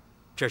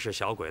这是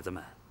小鬼子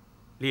们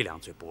力量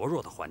最薄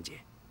弱的环节，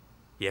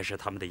也是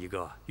他们的一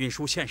个运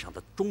输线上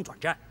的中转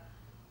站。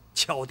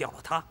敲掉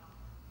了它，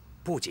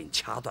不仅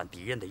掐断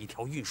敌人的一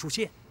条运输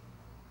线，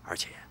而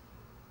且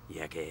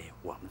也给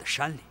我们的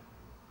山里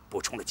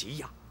补充了给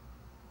养。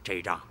这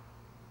一仗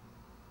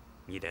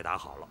你得打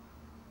好了，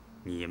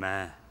你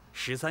们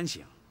13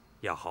省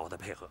要好好的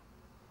配合，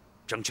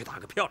争取打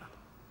个漂亮。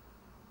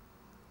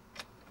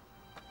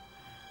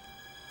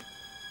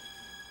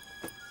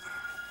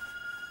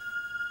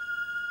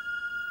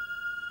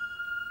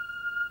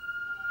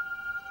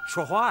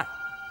说话呀！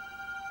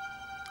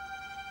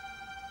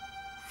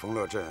丰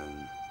乐镇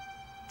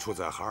处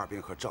在哈尔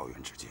滨和赵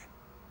源之间，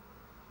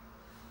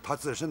他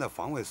自身的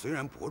防卫虽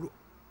然薄弱，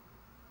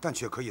但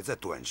却可以在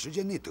短时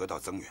间内得到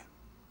增援。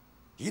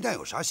一旦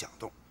有啥响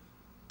动，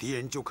敌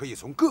人就可以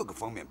从各个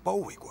方面包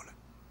围过来。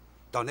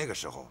到那个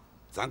时候，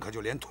咱可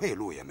就连退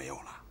路也没有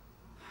了。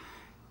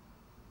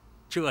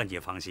这你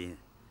放心，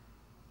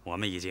我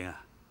们已经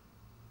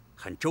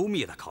很周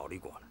密地考虑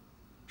过了。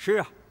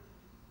是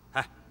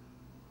啊，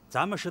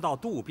咱们是到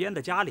渡边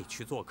的家里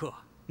去做客，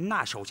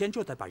那首先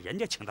就得把人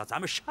家请到咱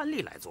们山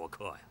里来做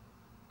客呀。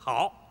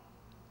好，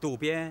渡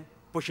边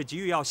不是急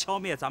于要消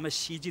灭咱们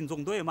西进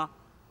纵队吗？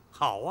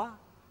好啊，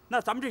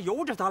那咱们这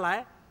由着他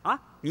来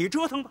你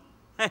折腾吧。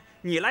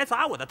你来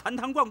砸我的坛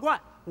坛罐罐，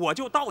我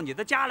就到你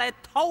的家来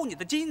掏你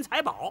的金银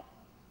财宝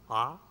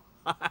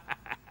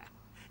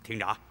听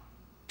着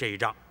这一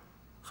仗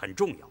很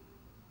重要，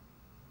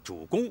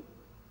主攻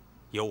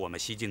由我们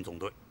西进纵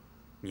队，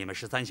你们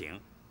13省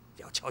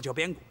要敲敲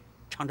边鼓，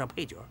唱唱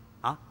配角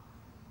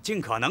尽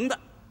可能的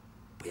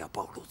不要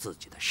暴露自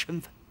己的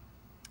身份。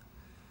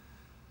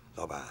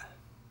老板，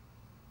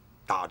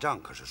打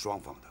仗可是双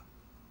方的，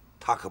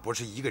他可不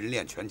是一个人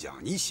练拳脚，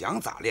你想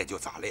咋练就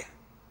咋练。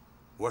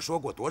我说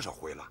过多少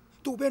回了，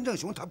渡边正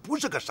雄他不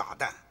是个傻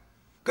蛋，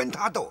跟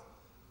他斗，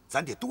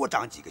咱得多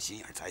长几个心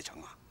眼才成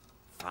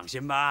放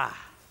心吧，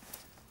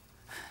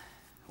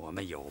我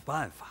们有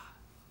办法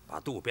把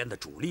渡边的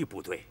主力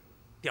部队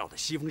调到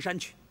西峰山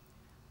去。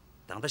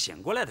等他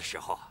醒过来的时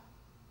候，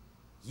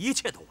一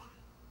切都晚。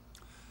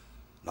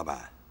老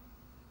板，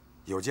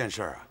有件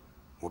事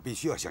我必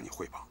须要向你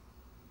汇报。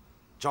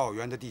赵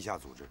源的地下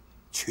组织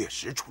确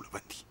实出了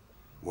问题，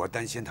我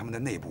担心他们的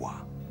内部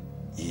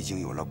已经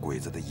有了鬼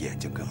子的眼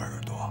睛跟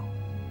耳朵。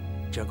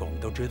这个我们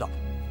都知道。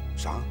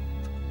啥？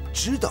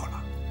知道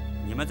了？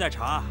你们在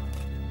查，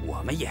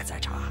我们也在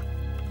查。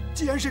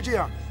既然是这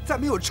样，在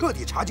没有彻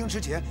底查清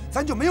之前，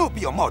咱就没有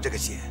必要冒这个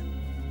险。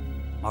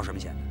冒什么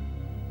险呢？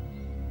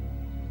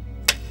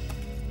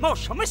冒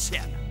什么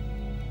险呢？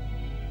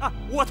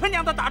我他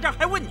娘的打仗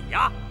还问你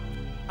呀？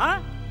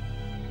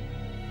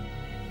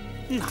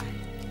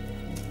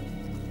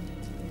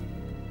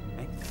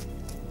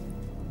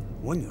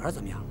我女儿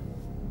怎么样了？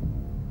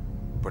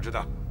不知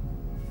道。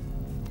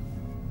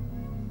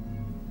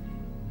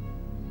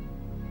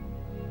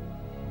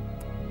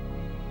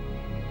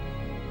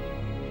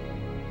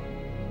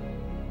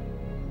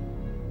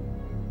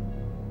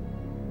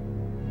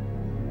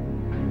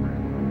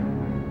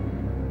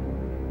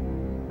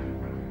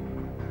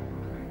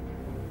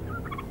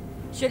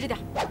学着点。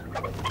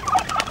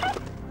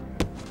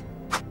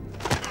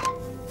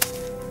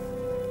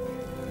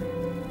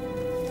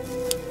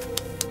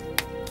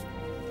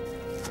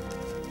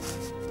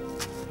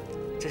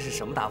这是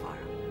什么打法啊？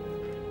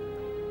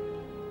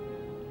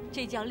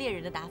这叫猎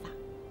人的打法，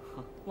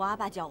我阿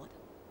爸教我的。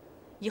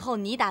以后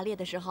你打猎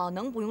的时候，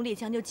能不用猎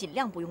枪就尽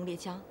量不用猎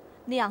枪，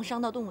那样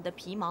伤到动物的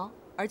皮毛，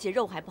而且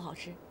肉还不好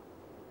吃。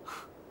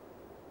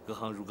隔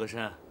行如隔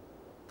山，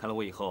看来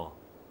我以后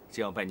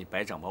真要拜你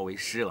白长毛为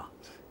师了。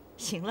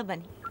行了吧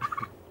你？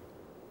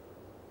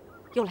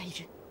又来一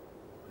只，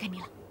该你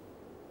了。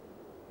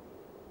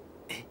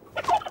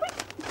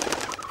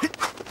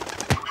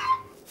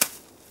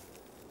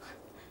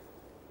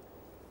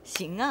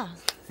行啊。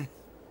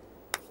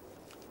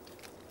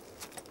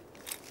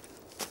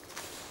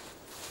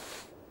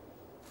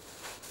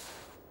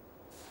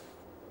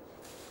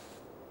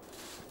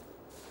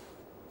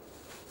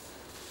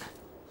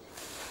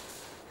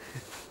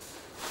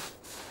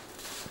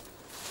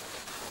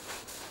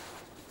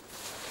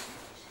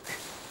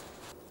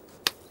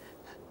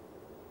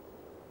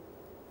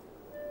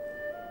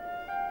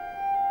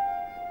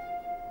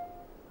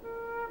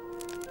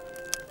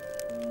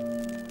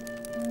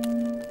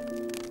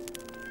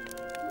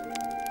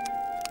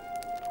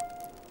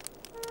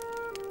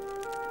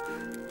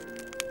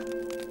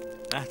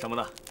来，掌门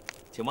的，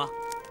请吧。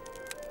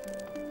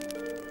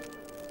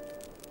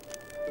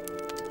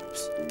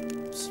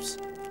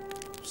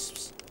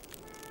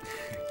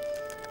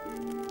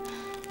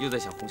又在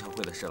想红桥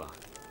会的事了？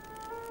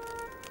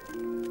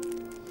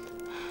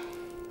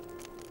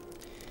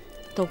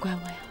都怪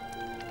我呀！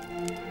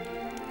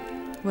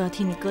我要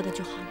听你哥的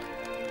就好了。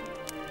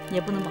也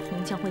不能把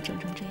红枪会整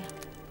成这样，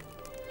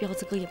彪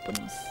子哥也不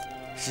能死。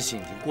事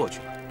情已经过去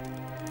了，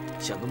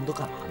想那么多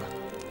干嘛呢？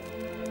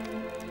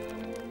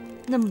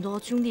那么多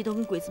兄弟都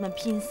跟鬼子们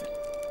拼死了，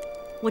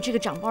我这个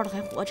长包的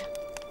还活着，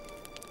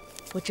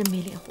我真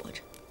没脸活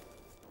着。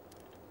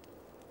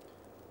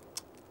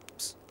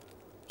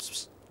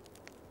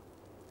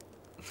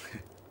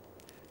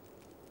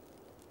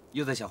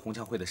又在想红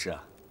枪会的事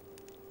啊？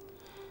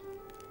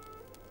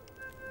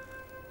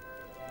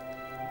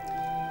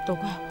都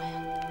怪我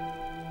呀！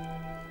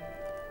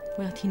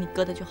我要听你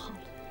哥的就好了，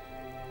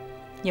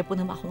也不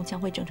能把红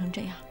枪会整成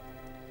这样，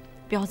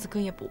彪子哥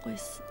也不会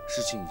死。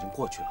事情已经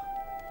过去了，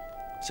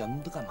想那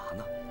么多干嘛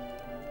呢？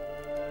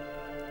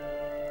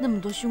那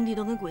么多兄弟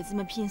都跟鬼子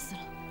们拼死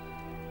了，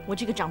我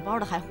这个长包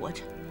的还活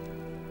着，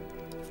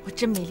我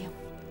真没脸。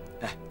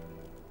哎，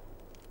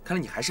看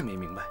来你还是没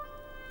明白。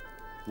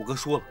我哥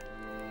说了，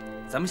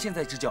咱们现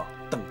在这叫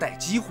等待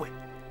机会，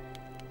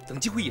等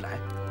机会一来，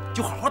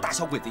就好好打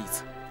小鬼子一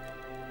次。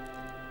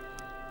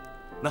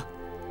那，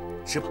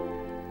吃吧。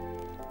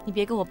你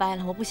别跟我掰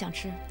了，我不想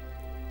吃。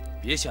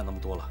别想那么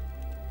多了，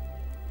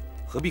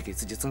何必给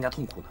自己增加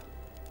痛苦呢？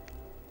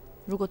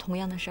如果同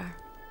样的事儿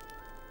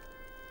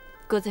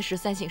搁在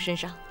13省身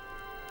上，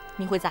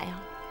你会咋样？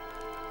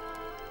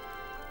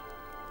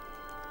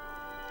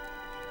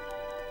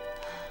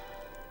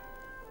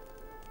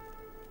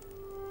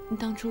你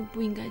当初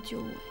不应该救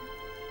我呀！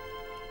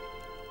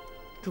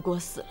如果我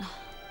死了，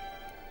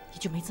你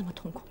就没这么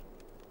痛苦。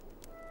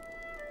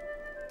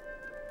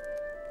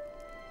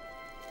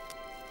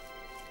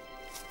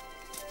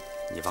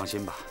你放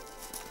心吧，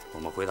我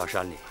们回到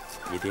山里，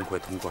一定会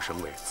通过省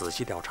委仔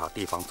细调查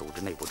地方组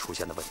织内部出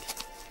现的问题。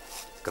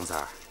耿三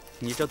儿，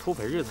你这土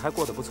匪日子还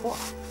过得不错啊！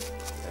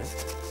哎，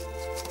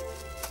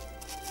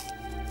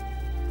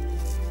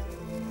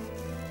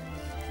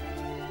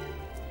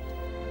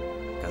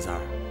耿三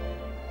儿，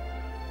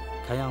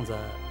看样子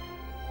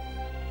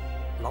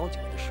老九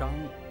的伤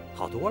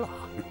好多了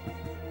啊。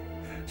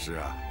是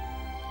啊，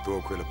多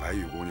亏了白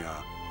玉姑娘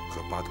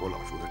和巴托老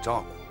叔的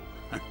照顾。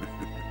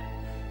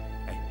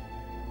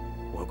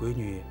我闺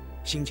女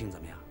心情怎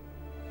么样？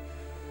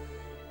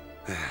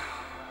哎呀，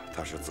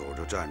她是走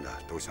着站着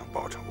都想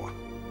报仇啊！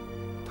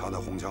她的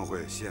红枪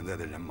会现在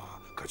的人马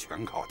可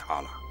全靠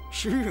她了。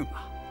是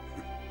吗？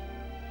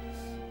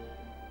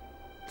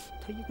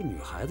她一个女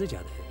孩子家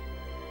的，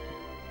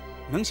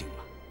能行吗？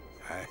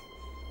哎，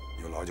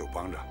有老九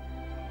帮着，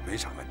没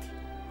啥问题。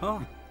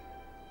啊，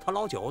她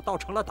老九倒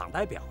成了党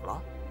代表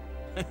了。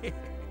嘿嘿。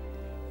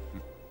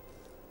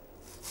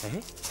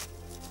哎，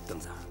邓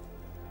三儿。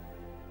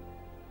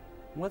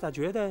我咋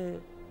觉得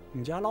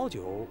你家老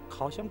九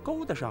好像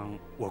勾搭上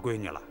我闺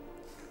女了？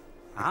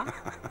啊？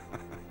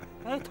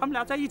哎，他们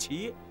俩在一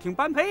起挺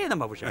般配的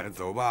嘛，不是？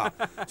走吧，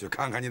去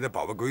看看你的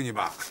宝贝闺女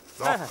吧。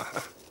走，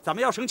咱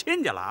们要成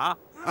亲家了啊！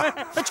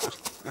哎，出去。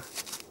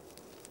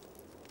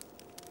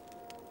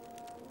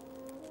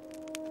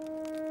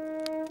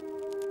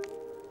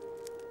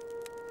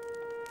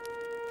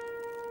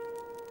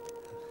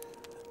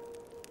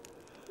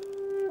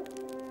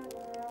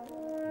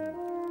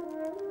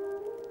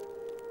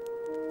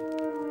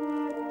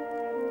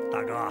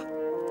大哥，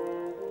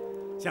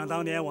想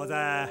当年我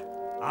在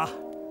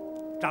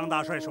张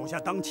大帅手下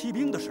当骑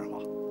兵的时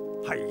候，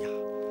哎呀，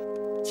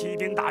骑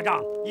兵打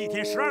仗一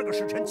天12个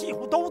时辰几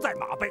乎都在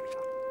马背上。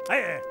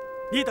哎，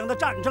你等到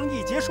战争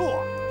一结束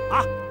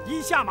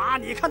一下马，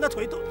你看他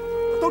腿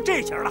都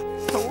这型了，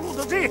走路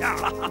都这样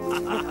了。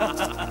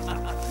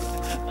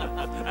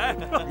哎，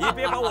你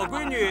别把我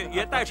闺女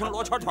也带成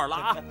罗圈腿了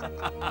啊！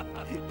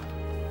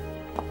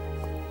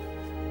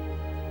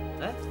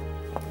哎，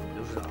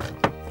刘处长。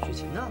雪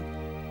琴呢？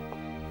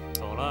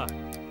走了。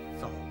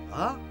走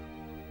了？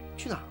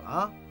去哪儿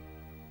了？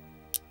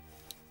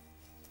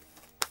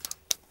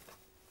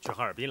去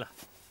哈尔滨了，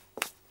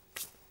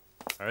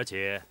而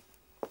且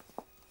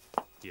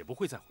也不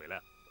会再回来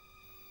了。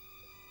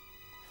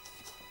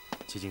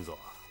齐金佐，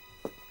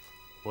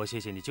我谢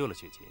谢你救了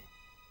雪琴，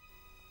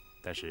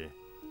但是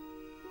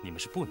你们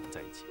是不能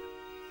在一起的。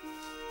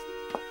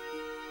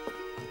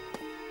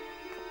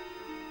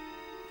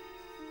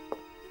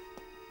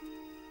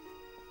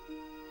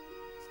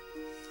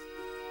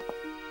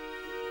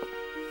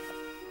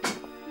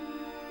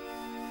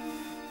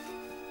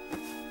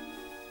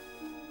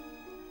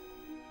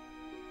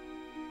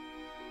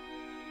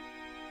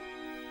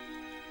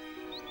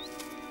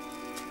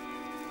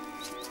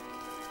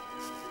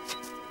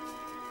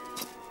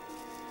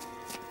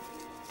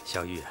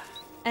小玉，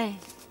哎，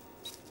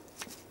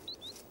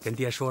跟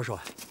爹说说，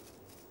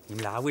你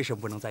们俩为什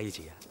么不能在一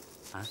起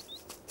啊？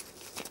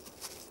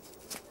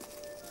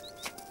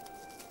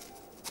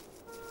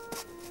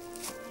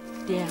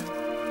爹，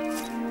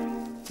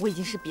我已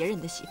经是别人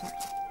的媳妇了。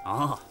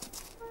哦，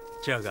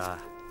这个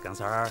耿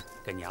三儿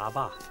跟你阿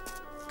爸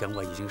跟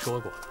我已经说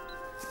过了。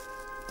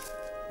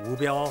吴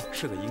彪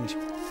是个英雄，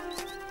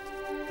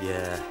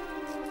也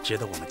值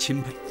得我们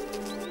钦佩。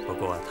不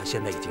过他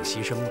现在已经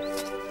牺牲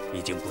了。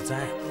已经不在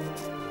了。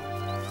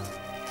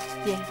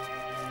爹，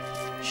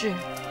是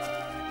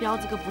彪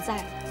子哥不在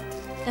了，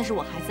但是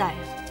我还在。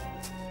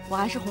我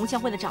还是红乡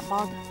会的长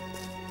包的。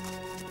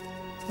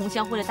红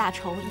乡会的大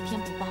仇一天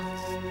不报，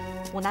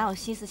我哪有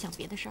心思想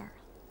别的事儿啊？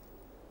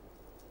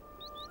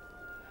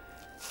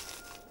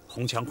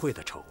红墙会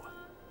的仇啊，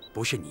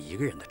不是你一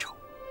个人的仇，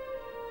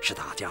是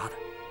大家的，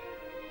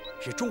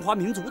是中华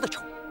民族的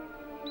仇。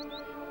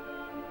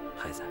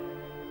孩子，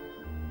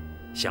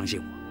相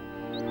信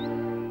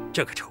我，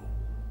这个仇，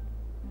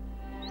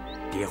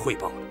爹会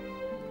报的，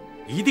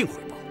一定会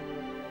报的。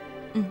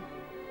嗯。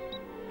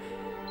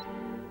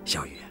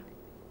小雨。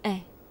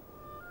哎。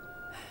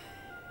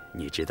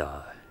你知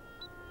道，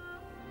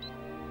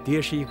爹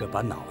是一个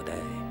把脑袋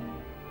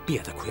别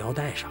在裤腰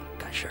带上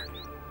干事儿的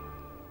人，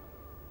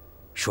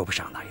说不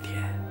上哪一天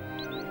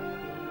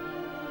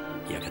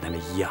也跟他们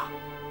一样，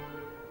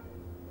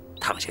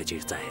躺下就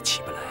再也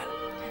起不来了。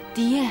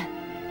爹，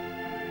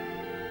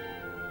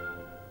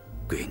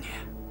闺女，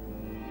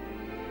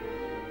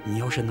你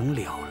要是能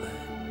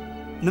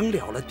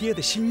了了爹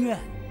的心愿，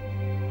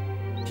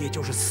爹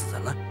就是死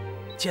了，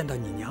见到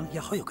你娘也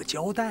好有个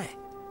交代。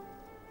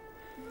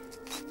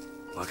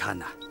我看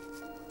呐，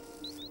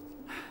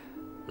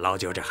老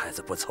九这孩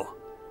子不错，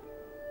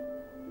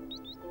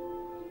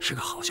是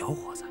个好小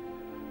伙子。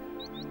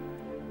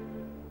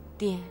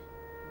爹，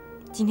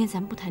今天咱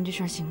们不谈这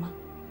事儿行吗？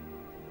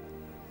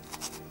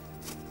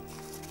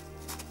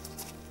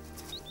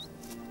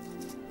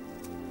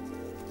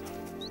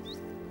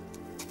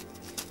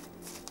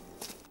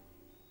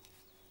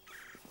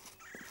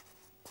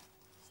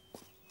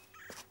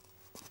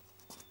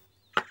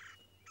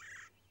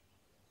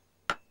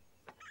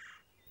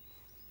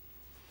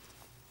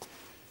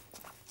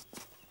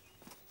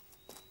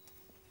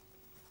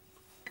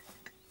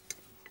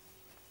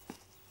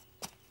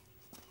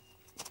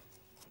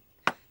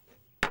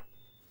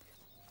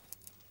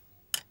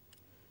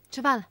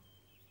吃饭了。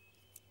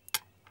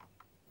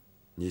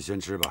你先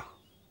吃吧。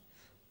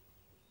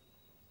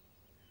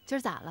今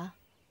儿咋了？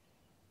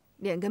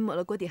脸跟抹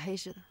了锅底黑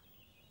似的。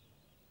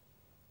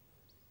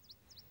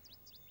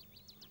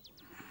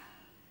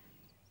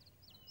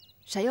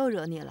谁又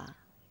惹你了？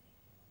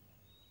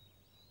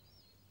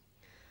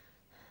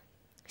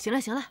行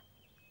了行了，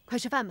快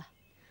吃饭吧。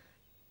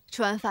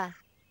吃完饭，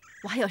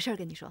我还有事儿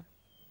跟你说。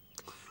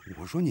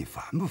我说你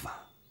烦不烦？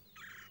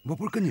我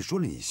不是跟你说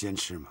了，你先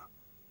吃吗？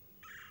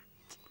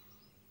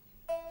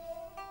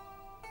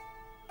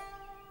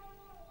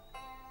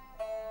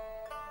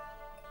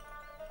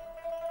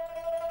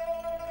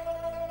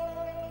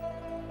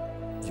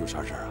有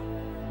啥事儿啊？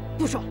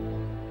不说。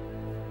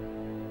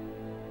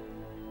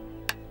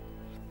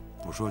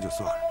不说就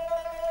算了。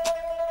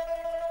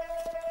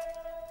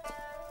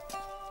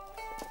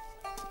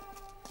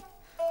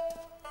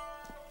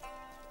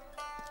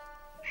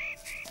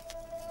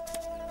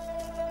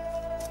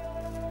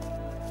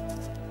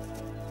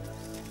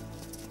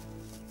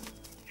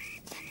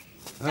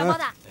张包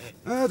大，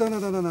哎，等，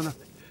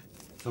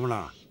怎么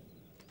了？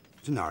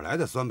这哪来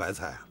的酸白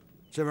菜啊？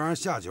这玩意儿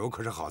下酒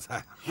可是好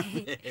菜，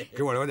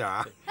给我留点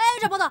啊！哎，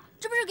张包大，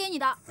这不是给你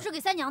的，是给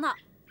三娘的。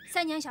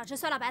三娘想吃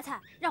酸辣白菜，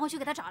让我去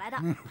给她找来的。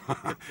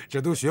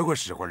这都学会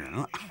使唤人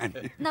了。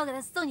那我给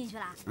她送进去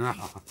了。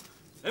好。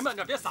哎，慢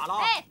点，别洒了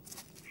啊！哎，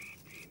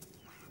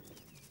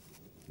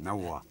那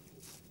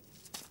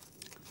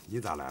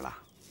你咋来了？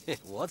嘿，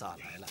我咋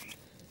来了？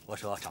我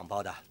说长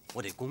包的，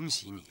我得恭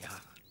喜你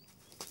呀！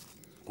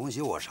恭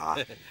喜我啥？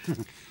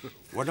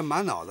我这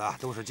满脑子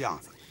都是酱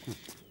子，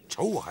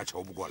愁我还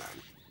愁不过来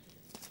呢。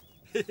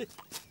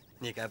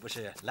你该不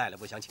是赖了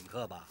不想请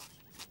客吧？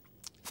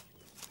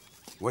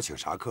我请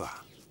啥客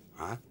啊？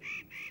啊？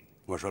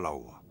我说老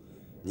五，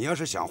你要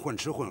是想混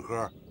吃混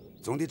喝，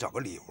总得找个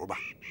理由吧？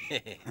嘿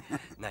嘿，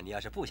那你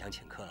要是不想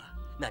请客，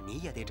那你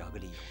也得找个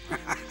理由。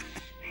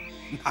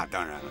那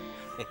当然了。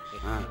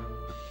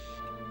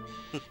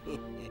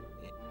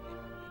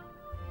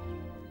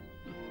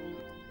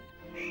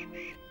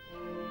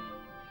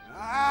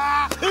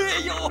啊！哎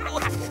呦，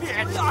别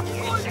呀！哎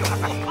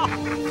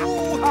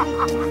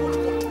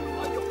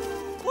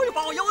呦，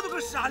把我腰都给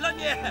闪了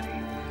你！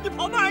你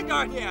跑慢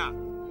点你！哎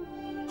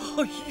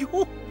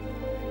呦！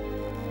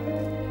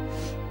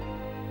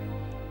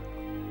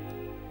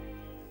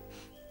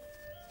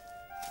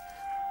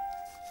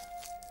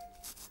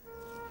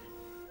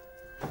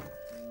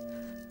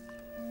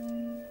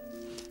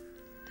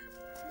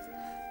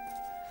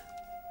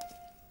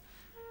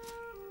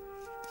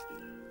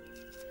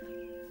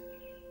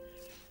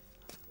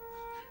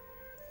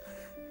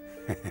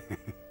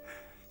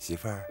媳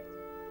妇儿，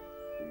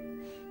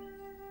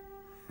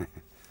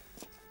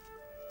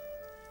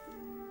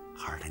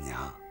孩儿他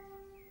娘，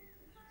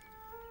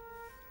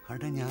孩儿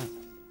他娘，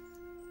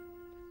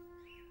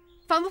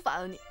烦不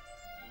烦啊你？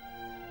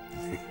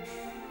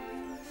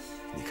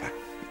你看，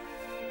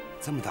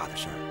这么大的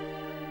事儿，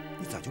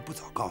你咋就不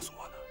早告诉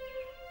我呢？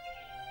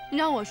你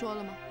让我说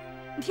了吗？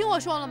你听我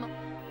说了吗？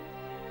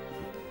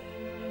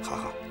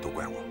哈，都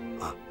怪我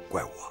啊，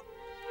怪我。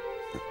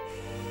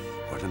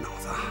我这脑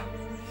子啊，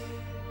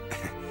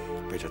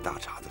被这大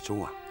碴子粥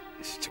啊，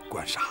这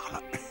灌傻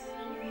了。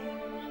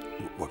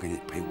我给你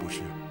赔不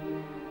是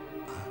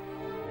啊？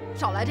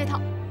少来这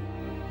套！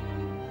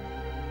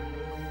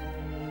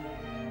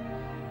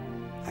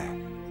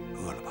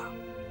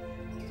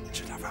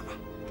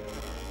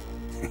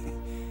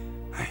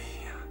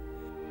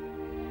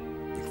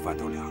饭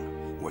都凉了，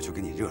我去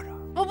给你热热。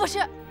我不吃。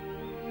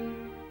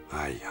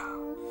哎呀，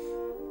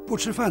不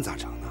吃饭咋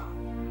成呢？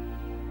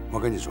我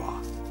跟你说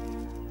啊，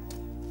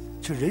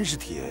这人是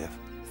铁，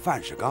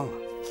饭是钢啊，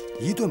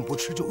一顿不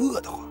吃就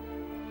饿得慌。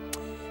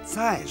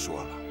再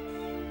说了，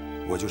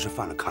我就是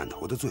犯了砍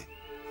头的罪，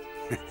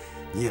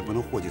你也不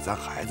能祸及咱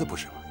孩子，不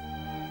是吗？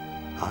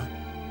啊？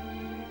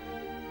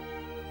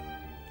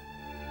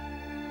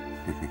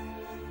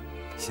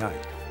笑一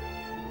个，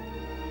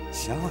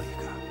笑一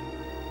个。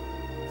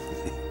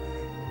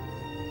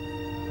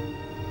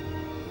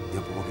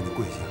要不我给你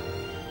跪下？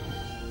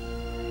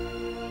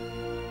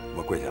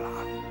我跪下了啊！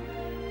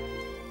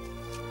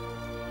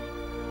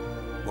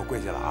我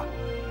跪下了啊！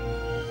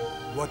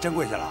我真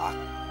跪下了啊！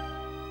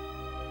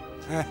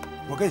哎，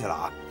我跪下了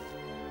啊！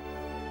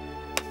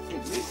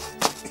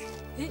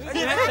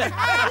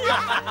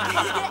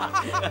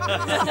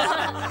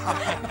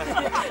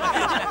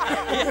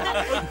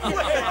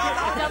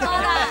小包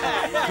的，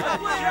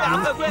跪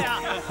啊！快跪啊！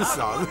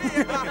嫂子，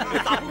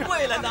咋不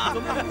跪了呢？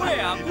怎么不跪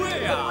啊？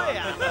跪啊！跪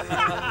啊！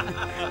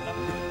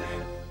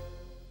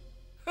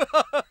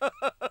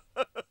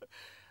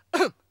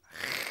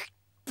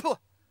噗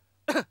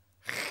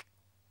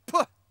噗！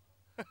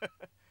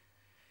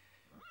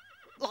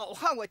老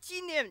汉，我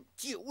今年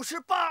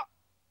98，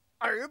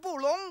耳不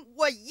聋，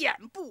我眼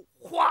不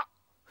花。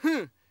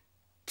哼，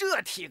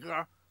这体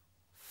格，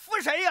服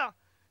谁呀？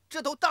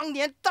这都当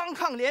年当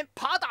抗联、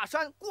爬大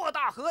山、过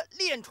大河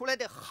练出来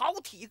的好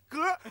体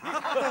格。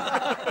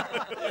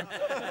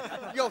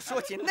要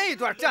说起那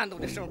段战斗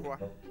的生活，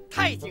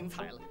太精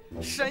彩了，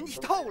神气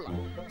透了。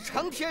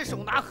成天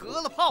手拿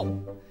盒子炮，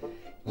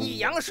一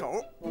扬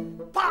手，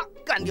叭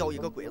干掉一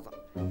个鬼子；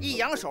一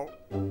扬手，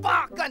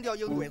叭干掉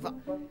一个鬼子。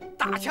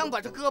打枪把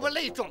这胳膊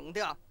累肿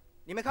的，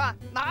你们看，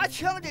拿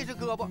枪这只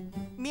胳膊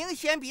明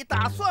显比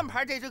打算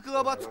盘这只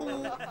胳膊粗。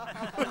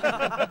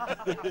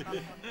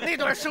那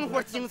段生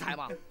活精彩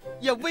吗？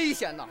也危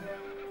险呐！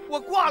我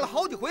挂了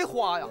好几回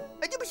花呀！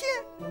哎，你不信？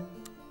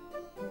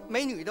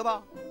没女的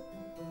吧？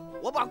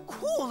我把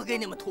裤子给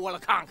你们脱了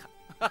看看。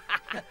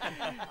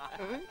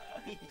嗯，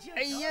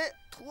哎呀，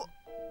脱！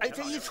哎，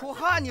这一出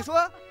汗，你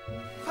说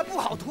还不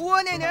好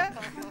脱呢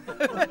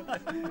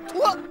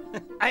脱！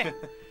哎，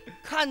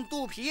看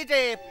肚皮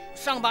这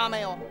伤疤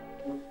没有？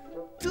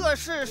这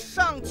是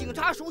上警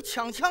察署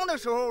抢枪的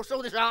时候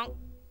受的伤，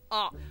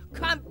啊！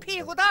看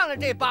屁股蛋了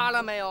这疤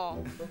了没有？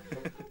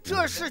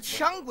这是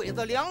抢鬼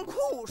子凉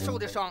裤受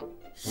的伤，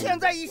现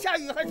在一下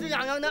雨还是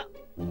痒痒的，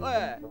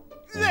哎，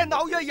越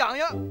挠越痒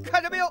痒，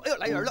看着没有？哎呦，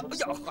来人了！哎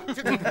呀，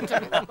这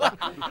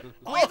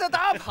鬼子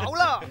打跑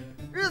了，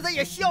日子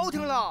也消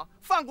停了，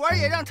饭馆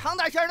也让常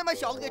大仙那么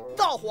小子给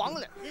造黄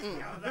了。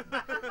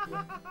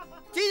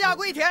鸡鸭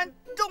归田，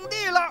种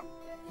地了，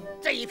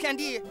这一片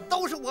地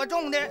都是我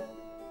种的。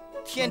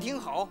天挺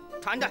好，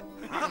铲铲。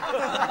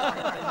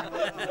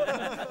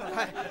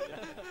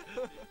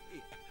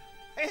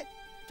哎，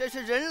这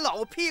是人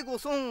老屁股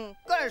松，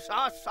干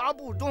啥啥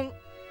不中。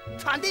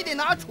铲地得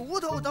拿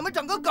锄头，怎么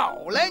整个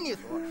镐来？你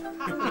说？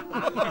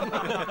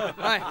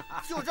哎，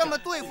就这么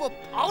对付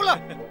跑了。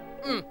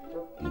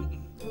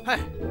哎，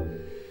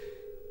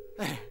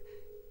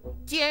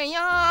见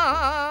羊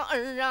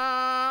儿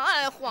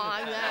啊，花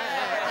园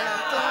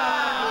中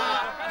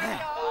啊，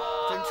哎，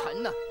真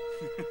沉呐。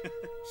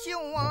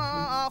绣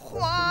啊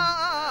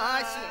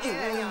花鞋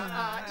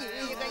呀，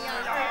一个样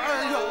儿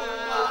哟，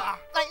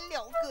来了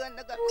个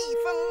那个蜜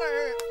蜂儿，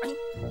哎，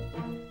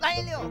来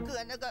了个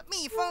那个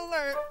蜜蜂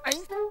儿，哎，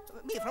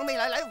蜜蜂没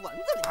来，来蚊子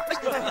了，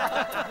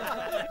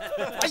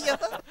哎呀，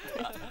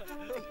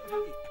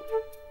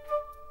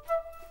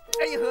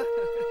哎呀，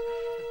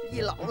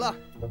一老了，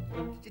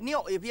这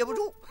尿也憋不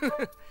住，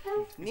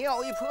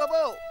尿一泼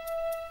爆。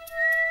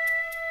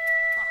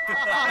哎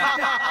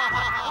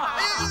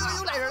呦，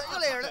又来人了，又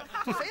来人了！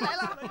谁来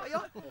了？哎呦，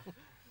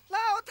老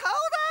头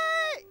子，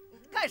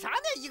干啥呢？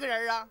一个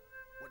人啊？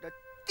我这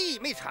地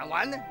没铲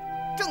完呢，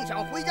正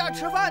想回家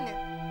吃饭呢。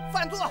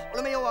饭做好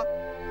了没有啊？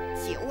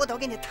酒我都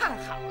给你烫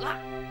好了。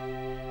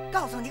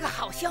告诉你个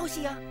好消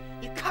息啊，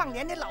你抗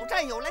联的老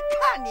战友来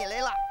看你来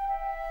了，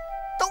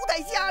都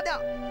在家呢，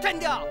真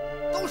的。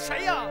都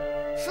谁呀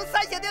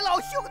？13县的老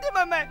兄弟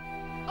们们。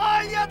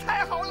哎呀，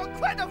太好了，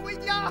快点回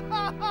家！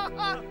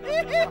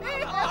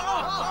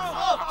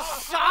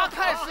啥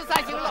看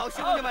13行老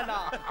兄弟们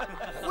呐？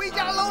回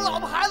家搂老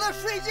婆孩子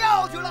睡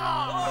觉去了。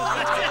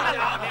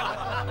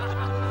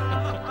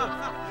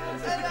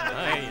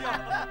哎呀，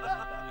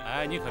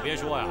哎，你可别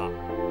说呀，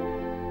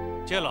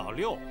这老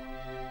六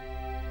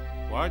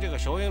玩这个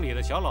手影里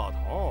的小老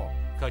头，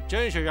可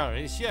真是让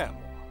人羡慕。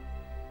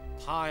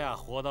他呀，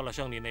活到了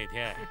胜利那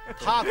天，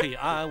他可以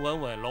安安稳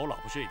稳搂老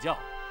婆睡觉。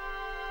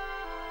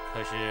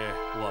可是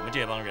我们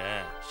这帮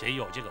人谁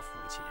有这个福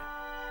气啊？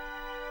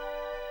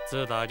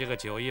自打这个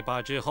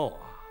918之后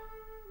啊，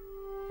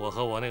我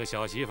和我那个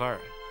小媳妇儿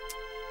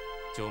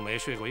就没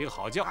睡过一个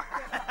好觉。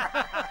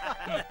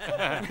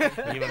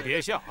你们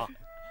别笑啊！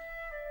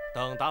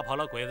等打跑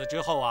了鬼子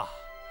之后啊，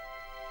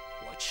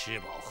我吃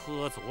饱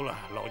喝足了，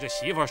搂着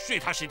媳妇儿睡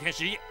他10天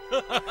10夜。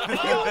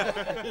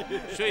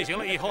睡醒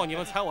了以后，你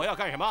们猜我要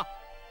干什么？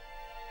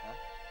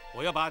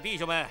我要把弟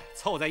兄们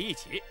凑在一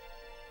起，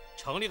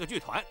成立个剧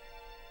团，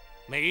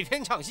每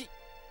天唱戏。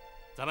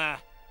咱们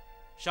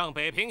上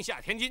北平下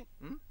天津，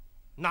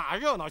哪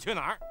热闹去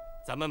哪儿。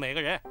咱们每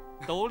个人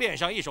都练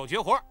上一手绝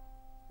活。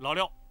老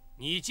六，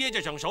你接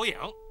着整手影。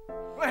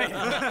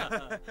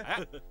哎，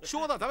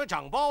说到咱们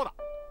长包的，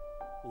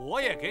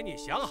我也给你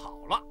想好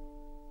了，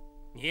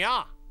你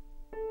呀，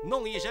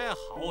弄一身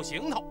好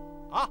行头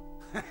啊，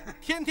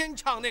天天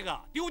唱那个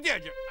丢戒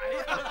指，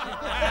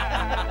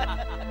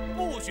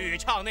不许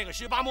唱那个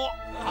18摸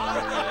啊！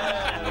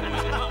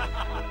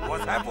我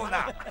才不呢！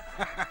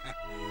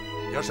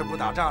要是不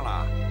打仗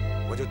了，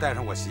我就带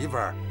上我媳妇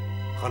儿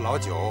和老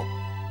九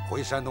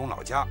回山东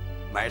老家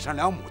买上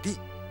2亩地，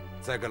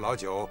再跟老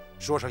九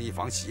说上一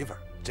房媳妇儿，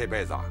这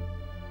辈子啊，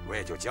我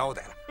也就交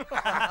代了。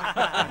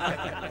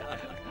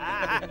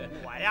哎，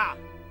我呀，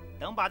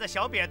等把这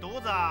小瘪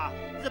犊子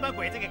日本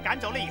鬼子给赶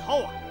走了以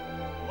后啊，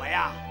我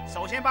呀，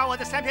首先把我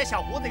这3撇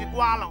小胡子给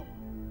刮了，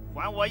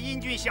还我英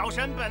俊小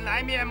生本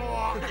来面目。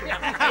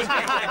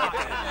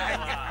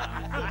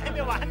还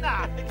没完呢，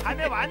还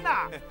没完呢！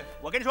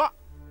我跟你说，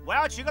我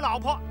要娶个老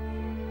婆，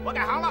我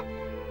改行了，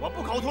我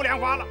不口吐莲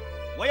花了，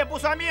我也不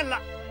算命了，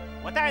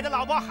我带着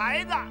老婆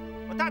孩子，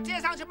我到街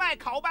上去卖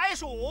烤白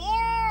薯。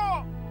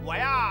我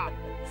呀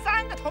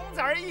，3个铜子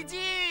儿1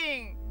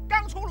斤，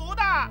刚出炉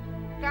的，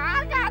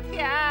嘎嘎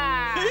甜。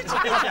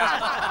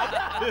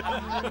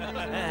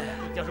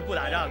要是不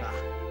打仗啊，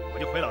我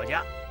就回老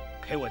家，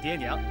陪我爹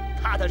娘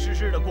踏踏实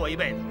实的过一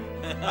辈子。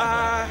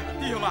哎，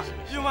弟兄们，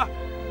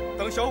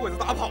等小鬼子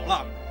打跑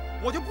了，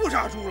我就不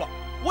杀猪了，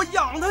我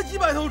养他几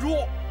百头猪，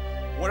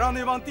我让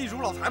那帮地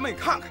主老财们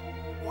看看，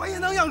我也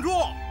能养猪。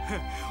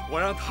我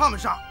让他们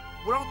杀，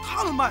我让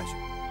他们卖去，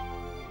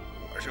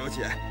我收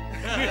钱。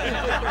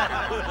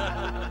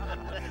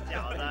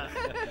小子，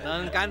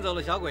等赶走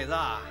了小鬼子，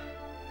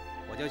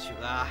我就娶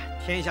个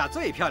天下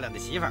最漂亮的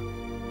媳妇儿，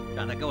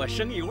让她给我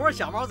生一窝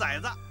小毛崽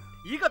子，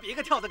一个比一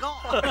个跳得高。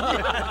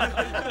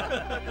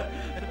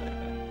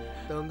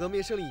等革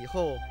命胜利以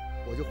后，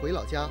我就回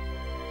老家，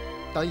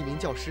当一名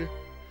教师，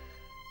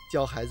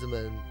教孩子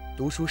们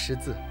读书识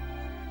字。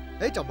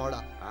哎，长包的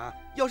啊，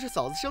要是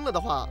嫂子生了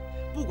的话，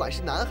不管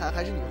是男孩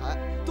还是女孩，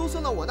都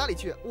送到我那里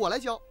去，我来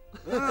教。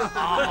就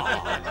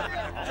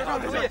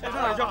上主意，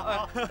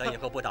等以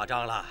后不打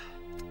仗了，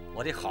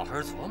我得好好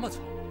琢磨琢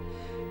磨，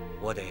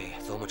我得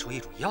琢磨出一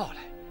种药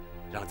来，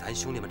让咱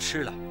兄弟们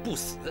吃了不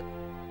死，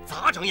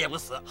咋整也不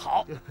死。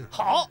好，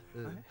好，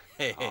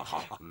嘿嘿，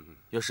好。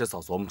要是早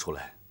琢磨出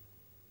来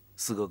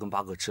，4哥跟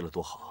8哥吃了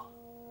多好。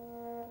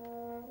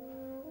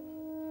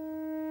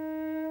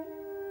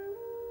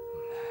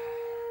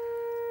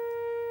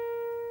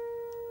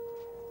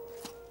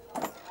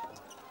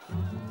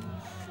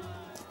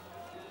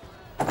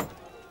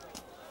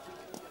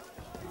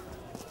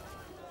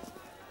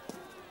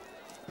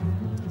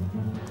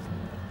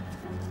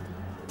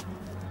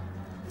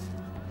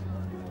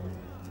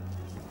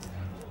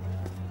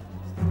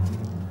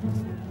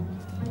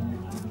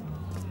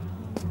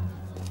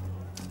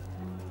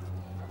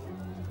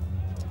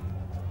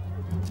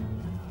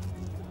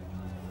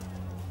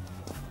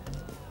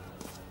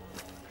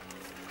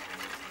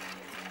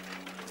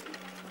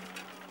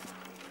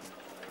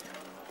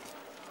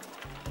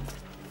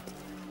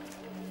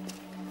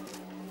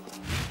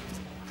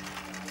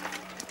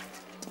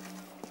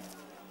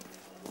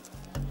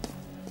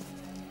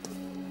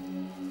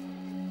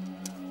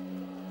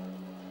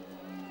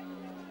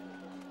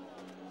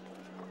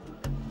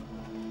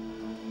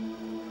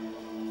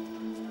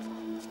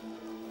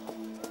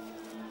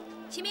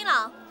秦明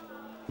老，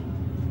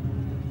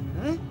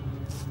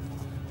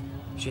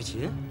雪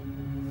琴，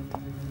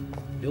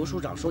刘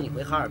署长说你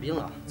回哈尔滨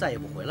了，再也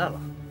不回来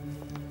了。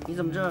你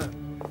怎么这？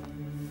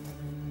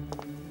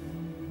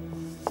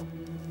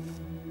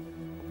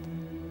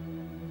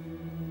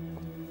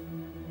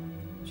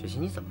雪琴，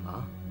你怎么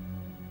了？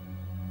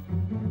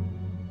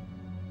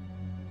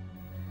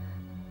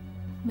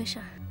没事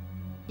儿。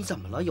你怎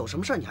么了？有什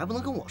么事儿你还不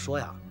能跟我说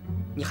呀？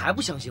你还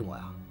不相信我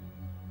呀？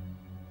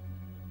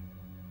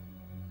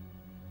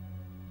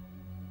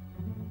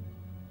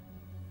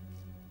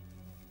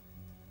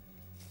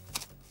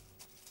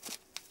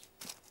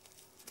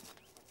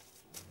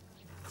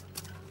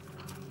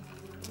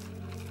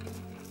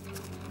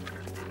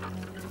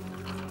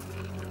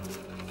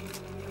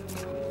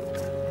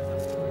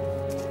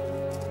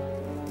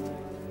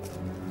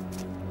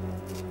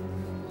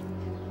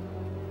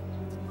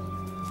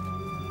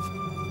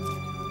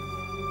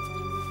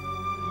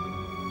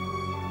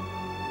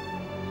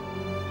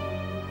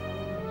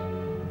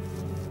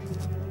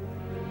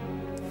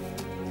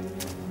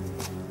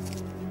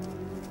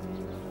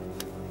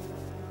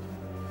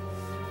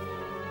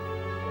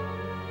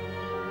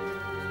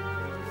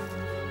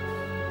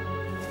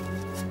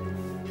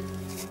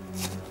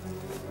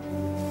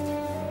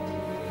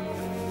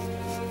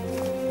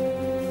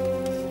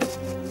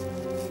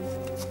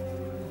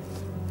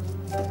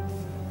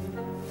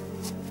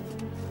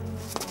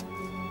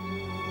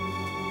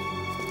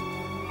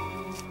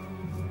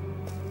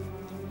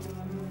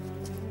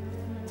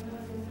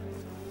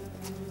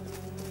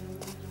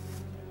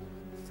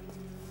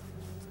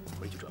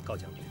高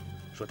将军，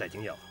说戴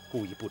景耀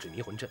故意布置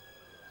迷魂阵，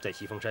在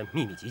西峰山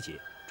秘密集结，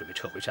准备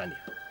撤回山里。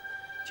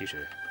其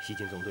实西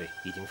进纵队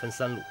已经分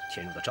3路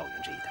潜入到赵云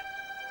这一带。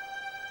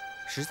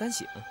13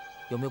省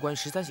有没有关于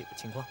13省的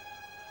情况？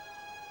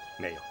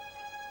没有，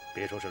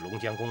别说是龙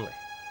江工委，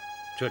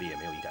这里也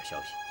没有一点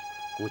消息。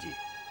估计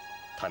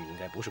他们应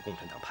该不是共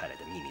产党派来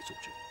的秘密组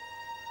织。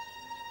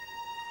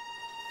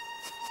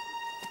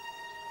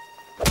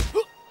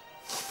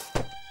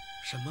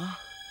 什么？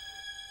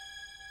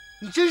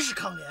你真是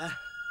抗联？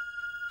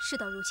事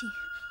到如今，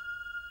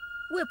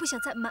我也不想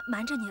再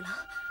瞒着你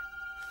了。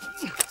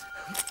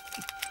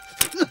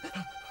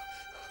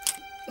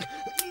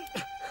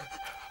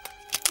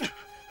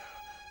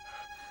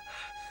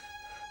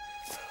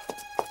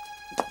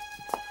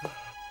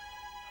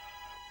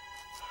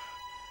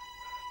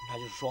那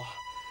就是说，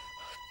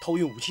偷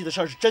运武器的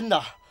事儿是真的？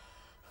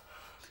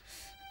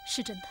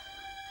是真的。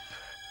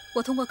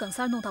我通过耿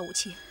三弄到武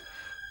器。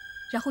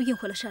 然后运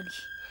回了山里。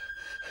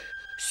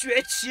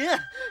雪琴，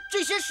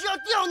这些是要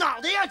掉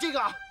脑袋呀！这个，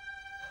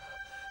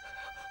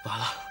完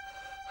了。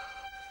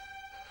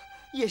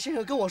叶先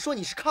生跟我说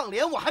你是抗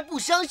联，我还不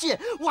相信，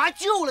我还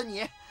救了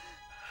你。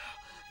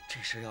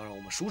这事要让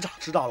我们署长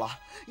知道了，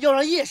要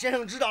让叶先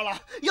生知道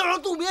了，要让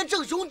渡边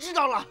正雄知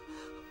道了，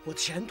我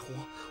前途，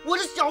我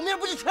这小命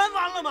不就全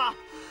完了吗？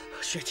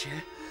雪琴，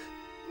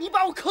你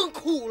把我坑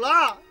苦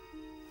了。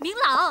明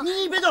朗，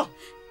你别动，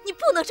你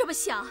不能这么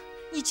想。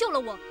 你救了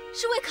我，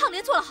是为抗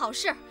联做了好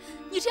事。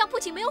你这样不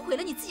仅没有毁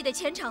了你自己的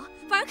前程，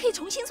反而可以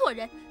重新做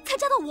人，参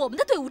加到我们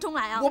的队伍中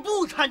来啊！我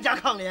不参加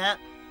抗联。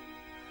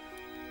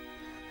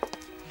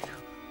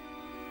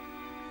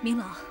明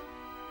朗，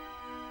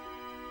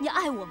你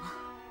爱我吗？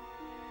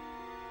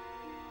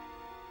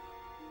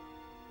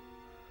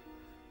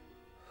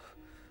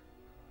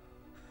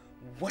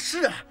我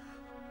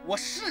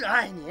是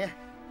爱你，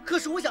可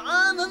是我想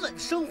安安稳稳的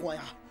生活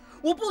呀，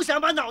我不想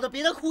把脑袋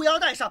别在裤腰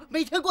带上，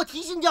每天给我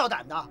提心吊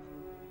胆的。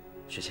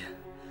 雪琴，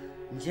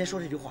你今天说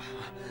这句话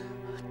啊，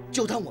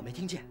就当我没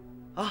听见，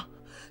啊，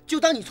就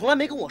当你从来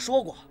没跟我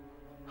说过。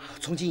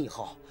从今以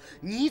后，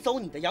你走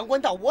你的阳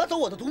关道，我走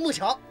我的独木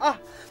桥啊，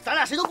咱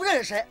俩谁都不认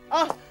识谁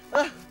啊，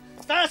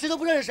咱俩谁都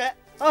不认识谁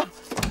啊。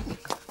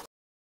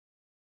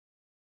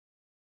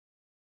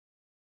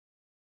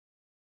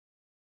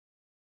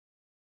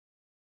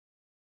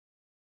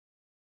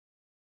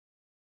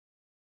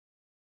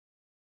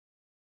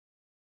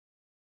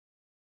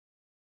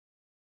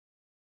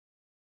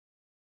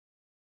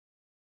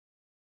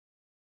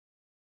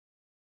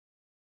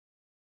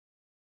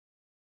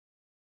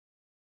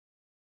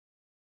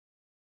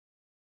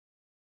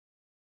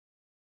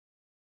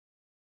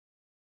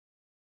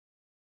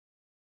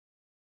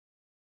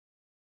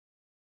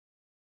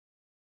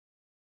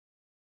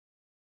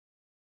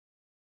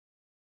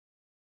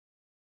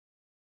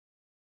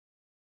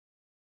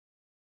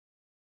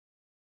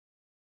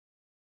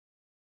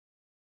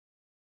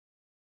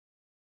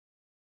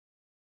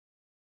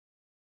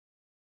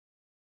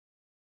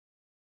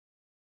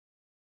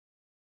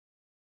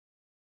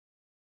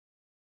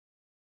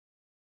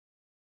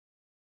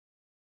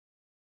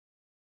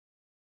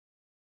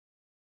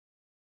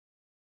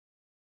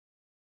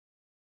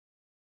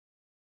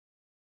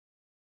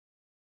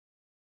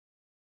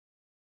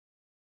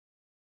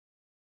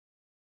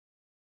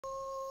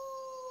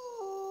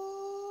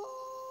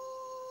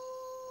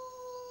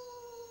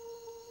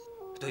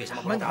对什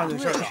么们打对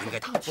事了，应该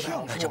打，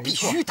这必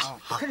须打。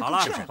好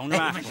了，同志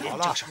们，好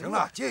了，行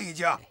了，静一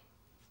静。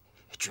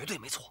绝对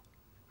没错。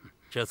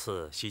这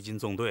次西进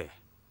纵队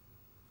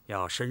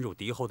要深入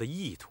敌后的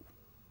意图，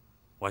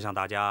我想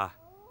大家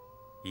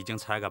已经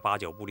猜个8、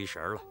9不离十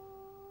了，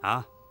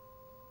啊？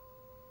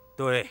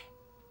对，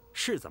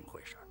是这么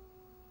回事。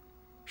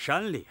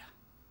山里啊，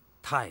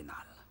太难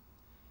了，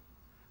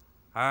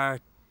而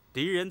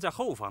敌人在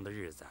后方的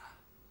日子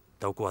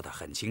都过得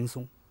很轻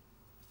松。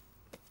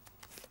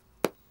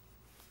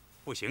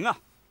 不行啊，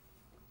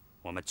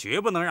我们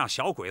绝不能让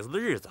小鬼子的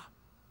日子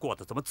过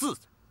得这么自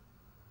在，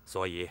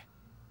所以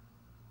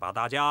把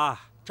大家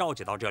召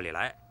集到这里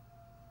来，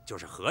就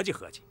是合计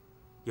合计，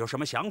有什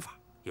么想法，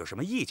有什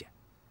么意见，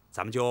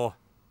咱们就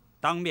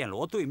当面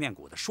锣对面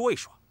鼓的说一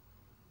说，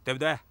对不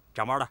对？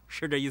长毛的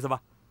是这意思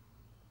吧？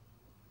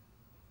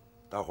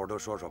大伙儿都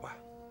说说吧。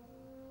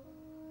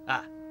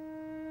哎，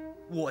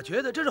我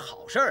觉得这是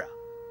好事儿啊，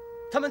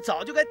他们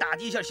早就该打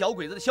击一下小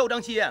鬼子的嚣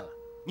张气焰了，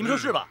你们说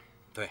是吧？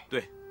对。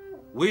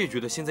 我也觉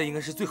得现在应该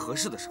是最合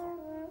适的时候。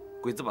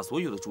鬼子把所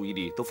有的注意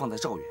力都放在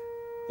赵源，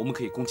我们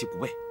可以攻其不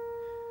备。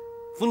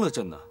丰乐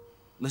镇呢，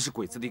那是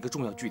鬼子的一个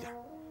重要据点，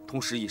同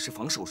时也是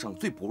防守上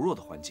最薄弱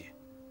的环节。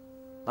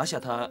拿下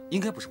它应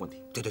该不是问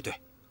题。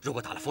对，如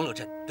果打了丰乐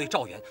镇，对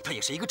赵源它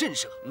也是一个震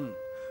慑。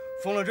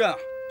丰乐镇啊，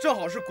正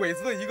好是鬼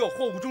子的一个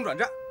货物中转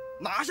站，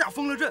拿下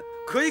丰乐镇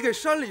可以给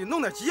山里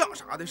弄点给养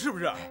啥的，是不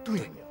是？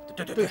对。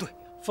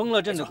丰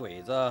乐镇的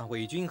鬼子、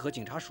伪军和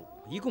警察署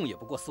一共也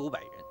不过400-500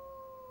人。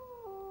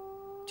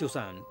 就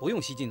算不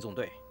用西进纵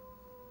队，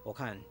我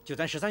看就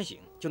咱13省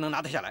就能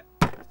拿得下来。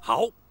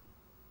好，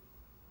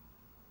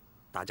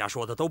大家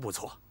说的都不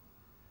错。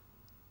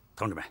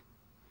同志们，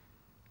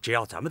只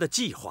要咱们的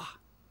计划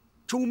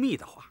周密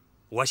的话，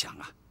我想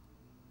啊，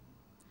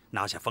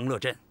拿下丰乐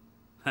镇，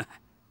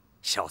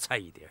小菜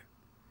一碟。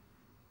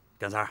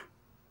耿三儿，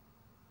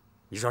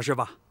你说是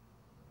吧？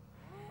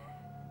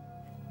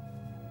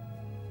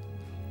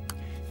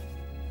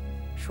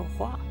说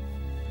话。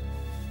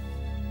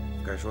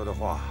该说的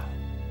话，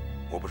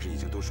我不是已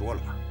经都说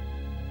了吗？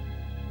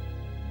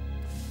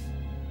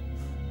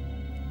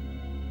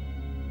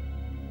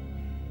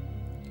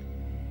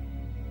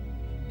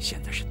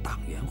现在是党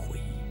员会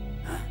议，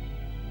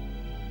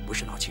不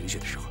是闹情绪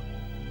的时候。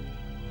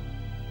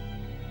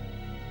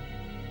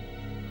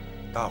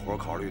大伙儿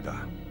考虑的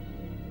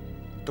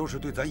都是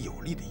对咱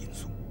有利的因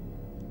素，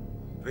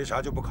为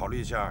啥就不考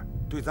虑一下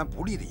对咱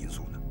不利的因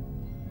素呢？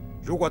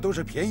如果都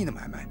是便宜的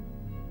买卖，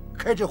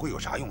开这会有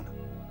啥用呢？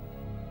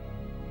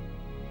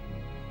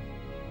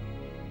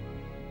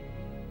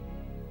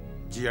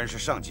既然是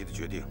上级的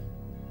决定，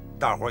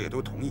大伙儿也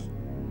都同意，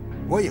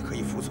我也可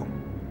以服从。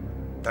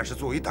但是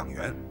作为党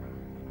员，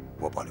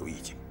我保留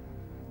意见，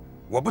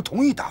我不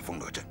同意打丰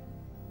乐镇。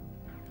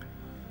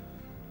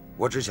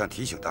我只想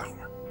提醒大伙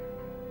儿，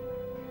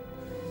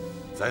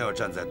咱要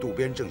站在渡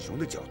边正雄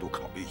的角度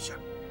考虑一下，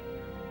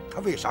他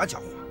为啥狡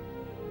猾？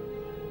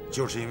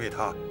就是因为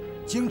他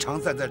经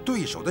常站在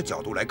对手的角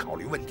度来考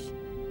虑问题。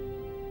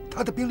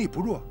他的兵力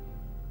不弱，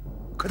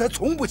可他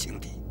从不轻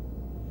敌。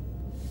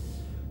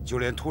就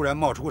连突然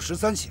冒出个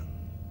13省，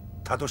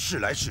他都试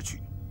来试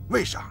去。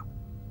为啥？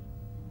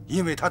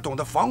因为他懂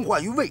得防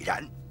患于未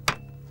然。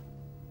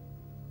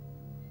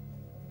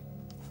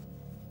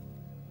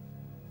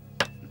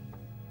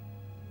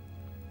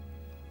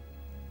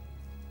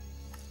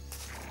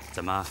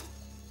怎么？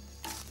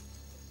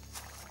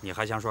你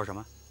还想说什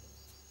么？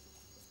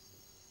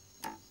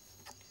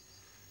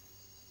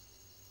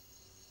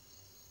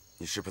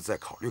你是不是再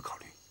考虑考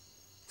虑，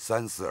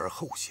三思而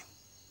后行？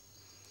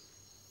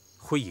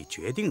会议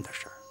决定的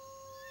事儿，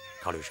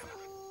考虑什么？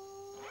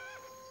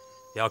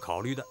要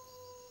考虑的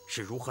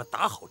是如何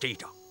打好这一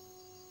仗。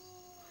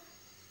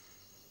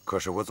可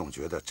是我总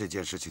觉得这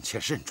件事情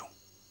欠慎重。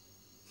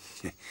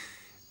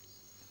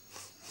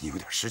你有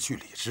点失去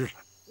理智了。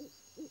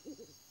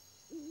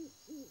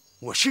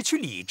我失去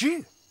理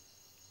智？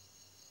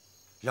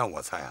让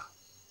我猜啊，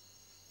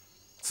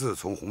自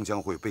从红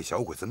江会被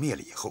小鬼子灭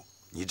了以后，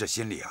你这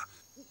心里啊，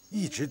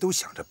一直都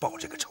想着报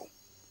这个仇，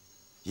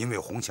因为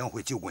红枪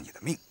会救过你的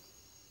命。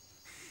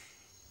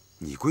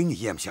你闺女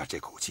咽不下这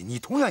口气，你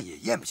同样也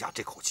咽不下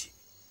这口气。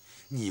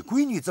你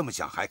闺女这么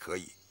想还可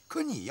以，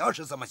可你要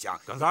是这么想，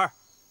耿三儿，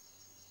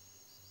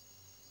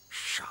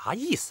啥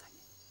意思？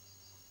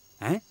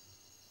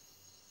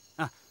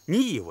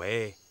你以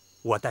为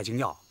我戴金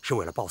耀是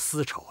为了报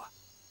私仇啊？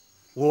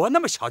我那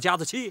么小家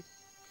子气？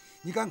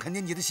你敢肯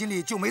定你的心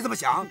里就没这么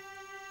想？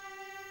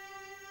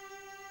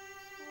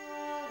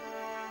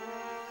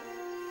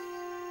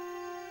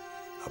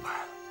老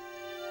板，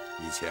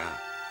以前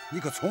你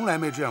可从来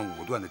没这样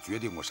武断地决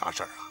定过啥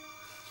事儿啊！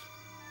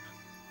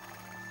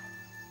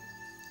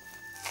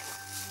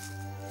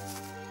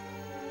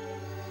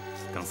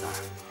耿三儿，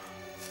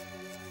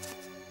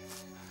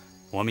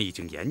我们已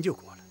经研究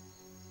过了，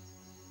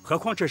何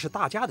况这是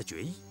大家的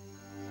决议。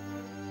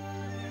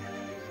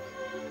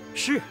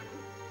是，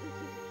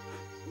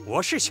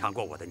我是想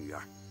过我的女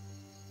儿，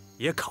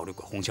也考虑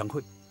过红枪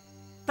会，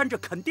但这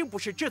肯定不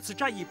是这次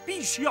战役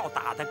必须要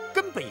打的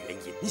根本原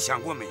因。你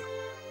想过没有？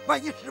万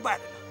一失败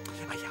了呢？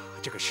哎呀，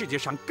这个世界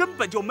上根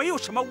本就没有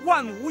什么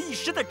万无一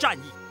失的战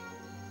役。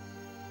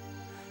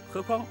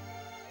何况，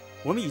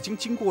我们已经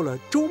经过了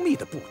周密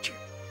的布置。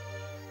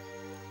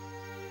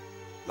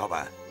老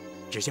板，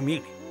执行命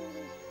令。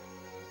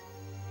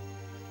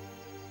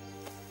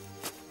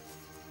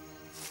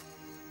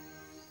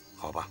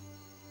好吧。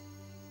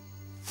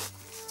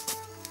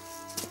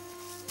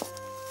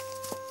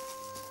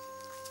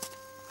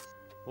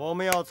我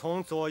们要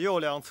从左右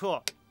两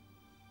侧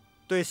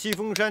对西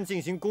峰山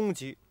进行攻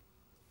击，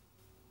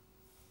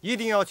一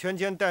定要全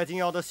歼戴金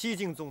耀的西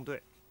进纵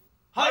队。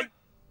嗨，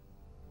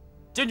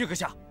将军阁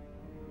下，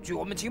据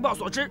我们情报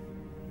所知，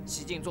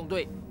西进纵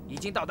队已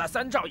经到达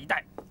3兆一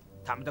带，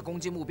他们的攻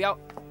击目标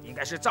应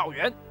该是赵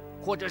源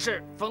或者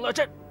是丰乐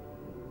镇，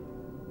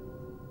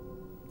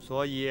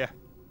所以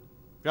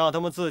让他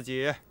们自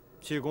己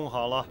去攻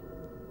好了。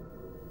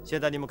现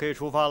在你们可以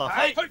出发了。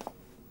嗨。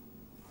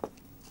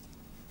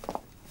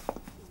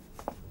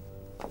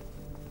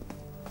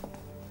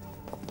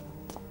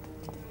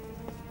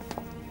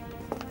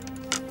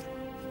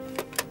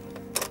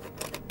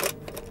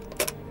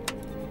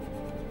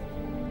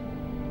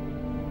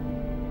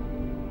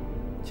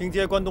请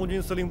接关东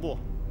军司令部，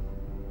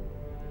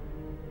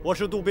我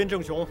是渡边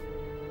正雄，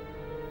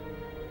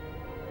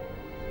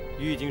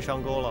鱼已经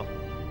上钩了。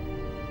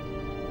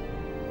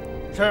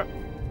是。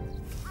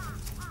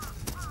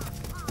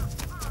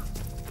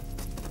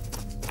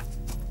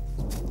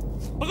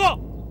报告。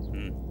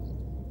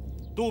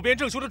渡边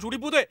正雄的主力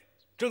部队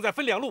正在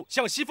分2路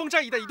向西峰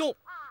山一带移动。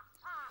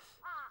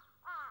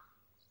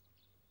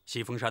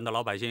西峰山的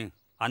老百姓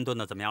安顿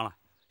的怎么样了？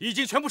已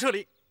经全部撤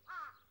离。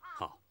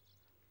好，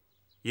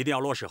一定要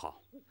落实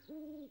好。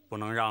不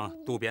能让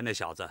渡边那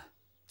小子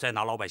再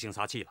拿老百姓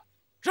撒气了。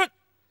是。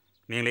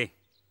命令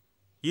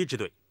1支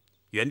队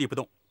原地不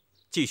动，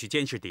继续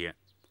监视敌人。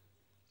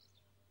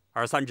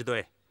2、3支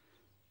队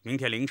明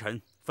天凌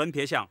晨分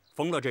别向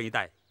丰乐镇一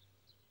带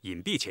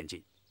隐蔽前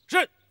进。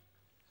是。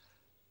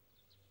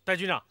戴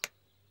军长，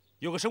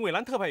有个省委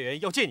蓝特派员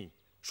要见你，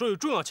说有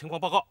重要情况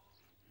报告。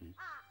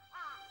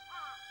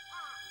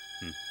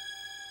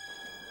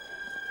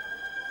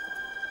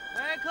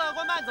哎，客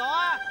官慢走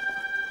啊！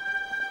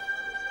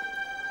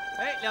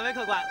哎，2位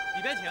客官，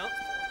里边请。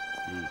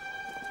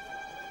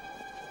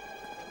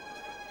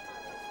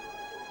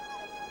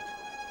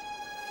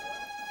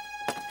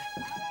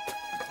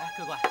来，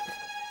客官，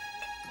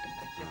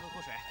先喝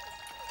口水。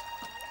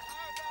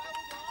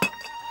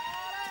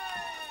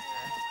来，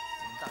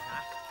您倒茶。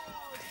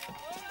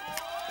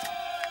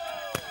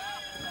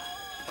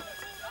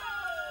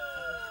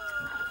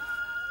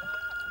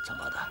怎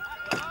么的？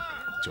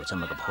就这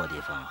么个破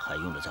地方，还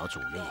用得着主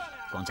力？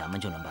光咱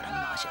们就能把他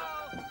们拿下？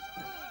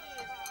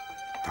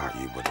大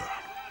意不得。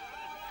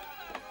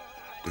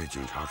对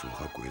警察署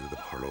和鬼子的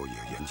炮楼也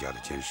要严加的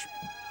监视，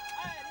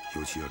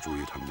尤其要注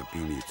意他们的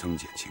兵力增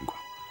减情况。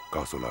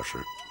告诉老师，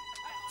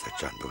在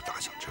战斗打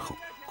响之后，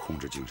控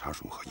制警察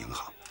署和银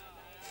行。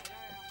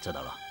知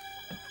道了。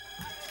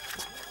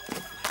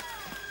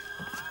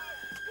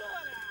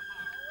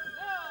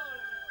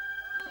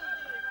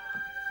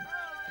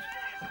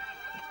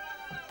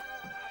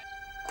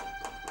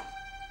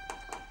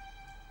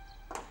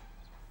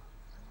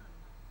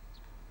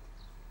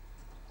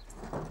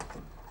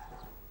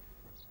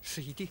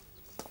是一弟，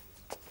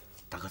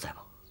大哥在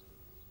吗？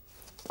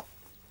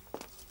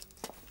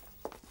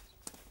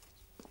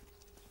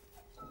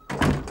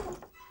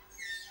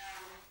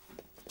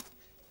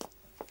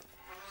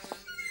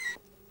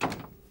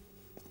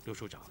刘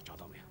署长找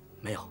到没有？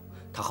没有，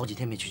他好几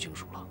天没去警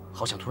署了，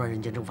好像突然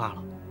人间蒸发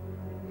了。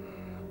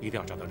一定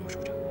要找到刘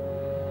署长。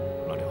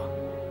老刘啊，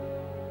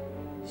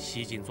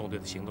西进纵队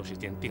的行动时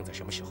间定在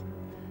什么时候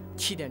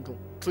？7点钟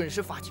准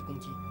时发起攻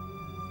击。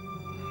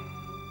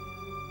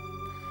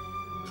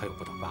还有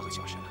不到8个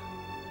小时了，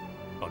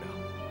老刘，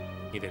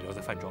你得留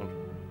在饭庄里。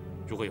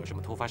如果有什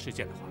么突发事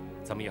件的话，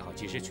咱们也好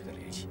及时取得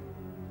联系。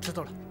知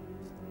道了。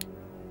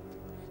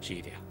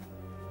11点，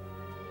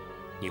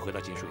你回到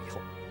警署以后，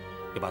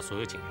要把所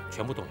有警员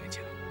全部动员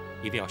起来，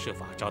一定要设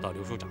法找到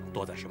刘署长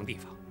躲在什么地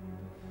方。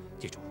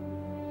记住，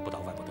不到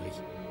万不得已，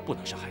不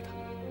能伤害他。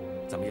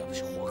咱们要的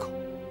是活口。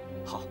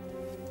好。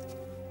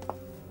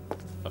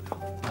老刘，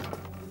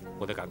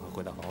我得赶快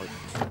回到防卫团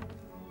去。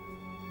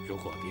如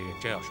果敌人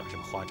真要耍什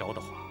么花招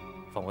的话，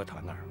防卫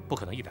团那儿不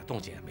可能一点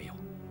动静也没有。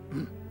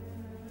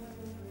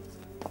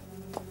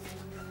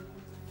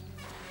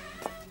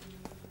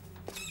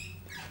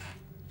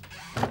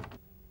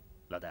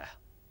老戴，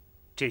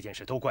这件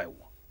事都怪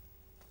我，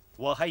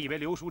我还以为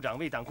刘署长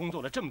为党工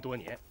作了这么多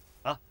年，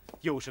啊，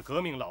又是革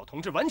命老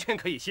同志，完全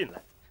可以信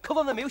赖。可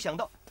万万没有想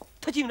到，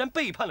他竟然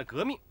背叛了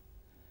革命。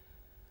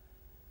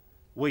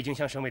我已经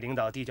向省委领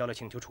导递交了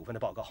请求处分的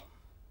报告。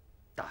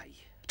大爷，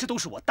这都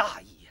是我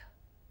大意呀。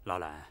老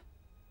蓝，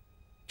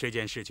这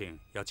件事情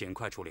要尽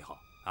快处理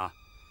好啊，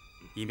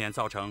以免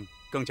造成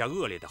更加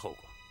恶劣的后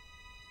果。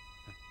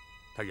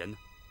他人呢？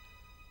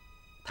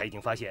他已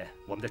经发现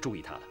我们在注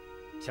意他了，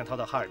想逃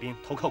到哈尔滨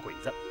投靠鬼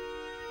子，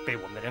被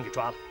我们的人给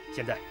抓了，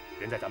现在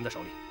人在咱们的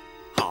手里。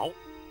好，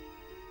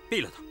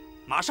毙了他，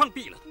马上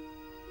毙了他。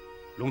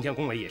龙江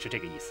工委也是这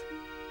个意思。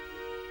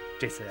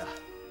这次呀，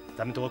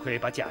咱们多亏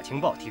把假情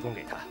报提供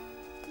给他，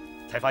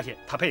才发现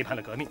他背叛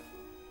了革命。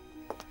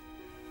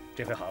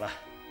这回好了。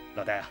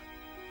老戴啊，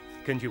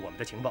根据我们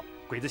的情报，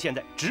鬼子现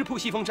在直扑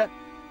西峰山，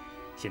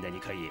现在你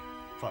可以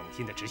放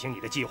心的执行你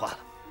的计划了。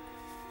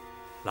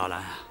老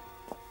蓝啊，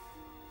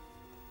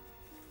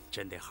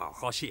真得好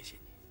好谢谢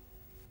你。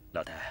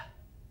老戴，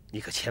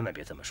你可千万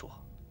别这么说，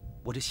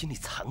我这心里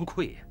惭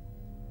愧呀。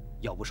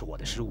要不是我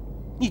的失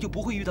误，你就不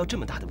会遇到这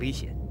么大的危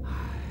险。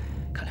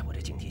看来我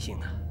这警惕性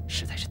呢，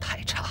实在是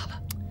太差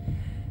了。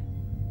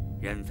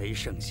人非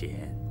圣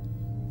贤，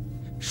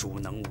孰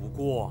能无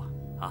过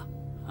啊？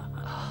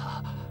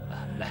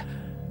来，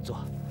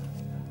坐。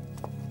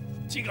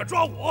竟敢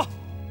抓我！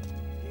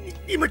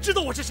你们知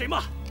道我是谁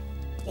吗？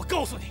我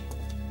告诉你，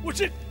我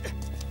是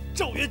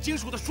赵源警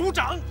署的署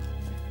长。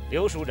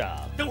刘署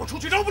长，等我出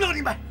去饶不了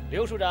你们。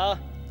刘署长，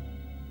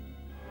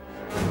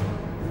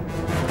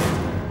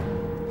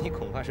你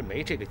恐怕是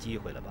没这个机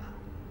会了吧？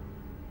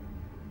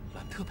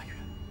蓝特派员，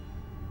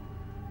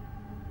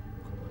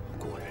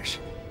果然是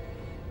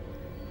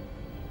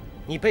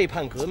你背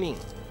叛革命，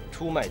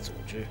出卖组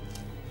织，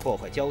破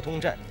坏交通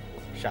站，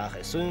杀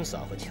害孙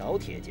嫂和乔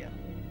铁匠，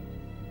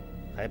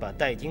还把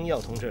戴金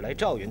耀同志来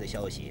赵源的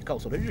消息告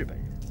诉了日本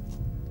人。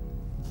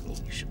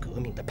你是革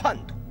命的叛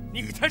徒！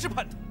你才是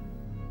叛徒！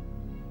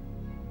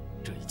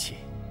这一切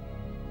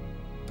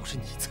都是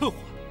你策划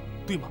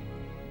的，对吗？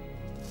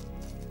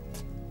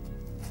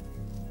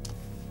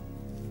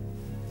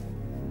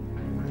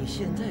你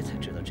现在才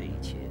知道这一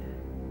切，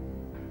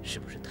是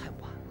不是太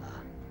晚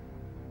了？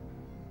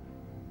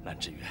蓝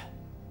志远，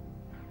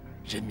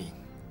人民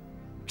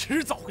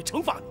迟早会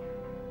惩罚你。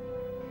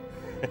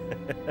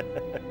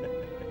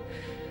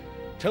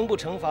惩不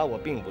惩罚我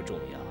并不重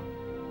要，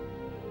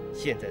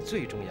现在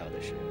最重要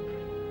的是，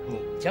你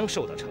将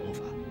受到惩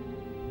罚，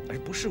而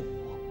不是我。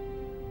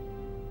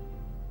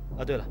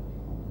啊，对了，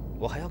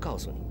我还要告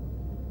诉你，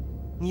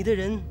你的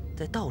人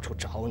在到处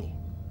找你，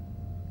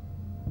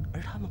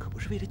而他们可不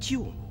是为了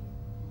救你，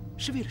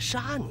是为了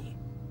杀你。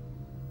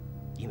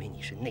因为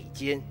你是内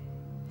奸，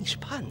你是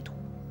叛徒，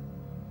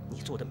你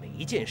做的每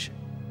一件事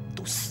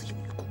都死有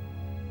余辜。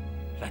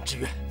蓝志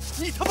远，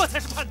你他妈才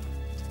是叛徒！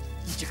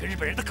你这个日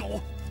本人的狗！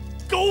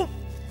狗！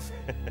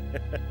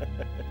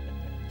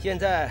现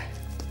在，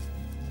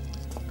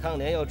抗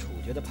联要处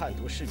决的叛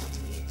徒是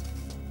你，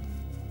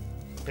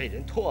被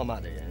人唾骂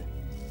的人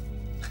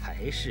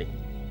还是你。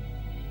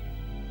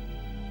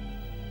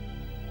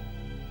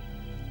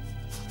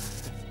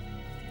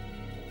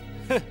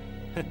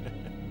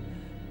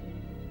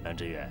蓝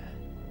志远，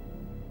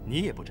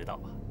你也不知道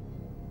吧？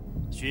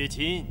雪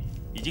琴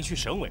已经去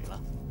省委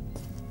了，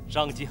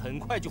上级很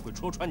快就会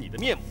戳穿你的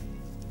面目，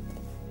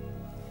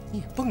你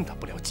也蹦跶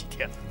不了几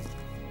天了。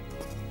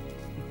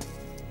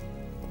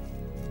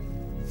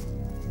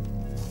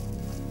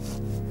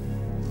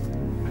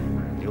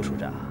刘署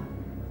长，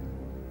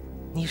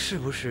你是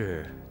不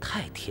是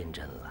太天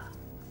真了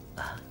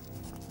啊？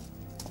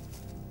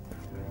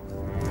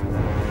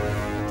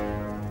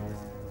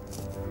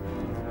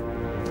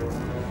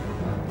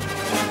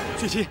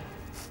雪琴，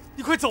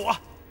你快走啊！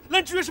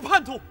蓝志远是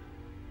叛徒，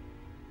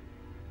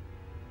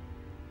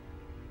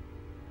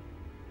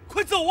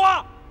快走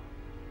啊！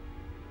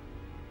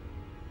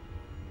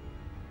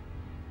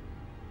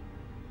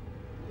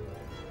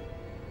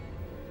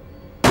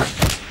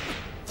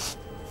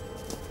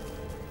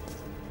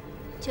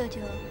舅舅，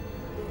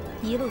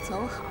一路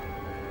走好。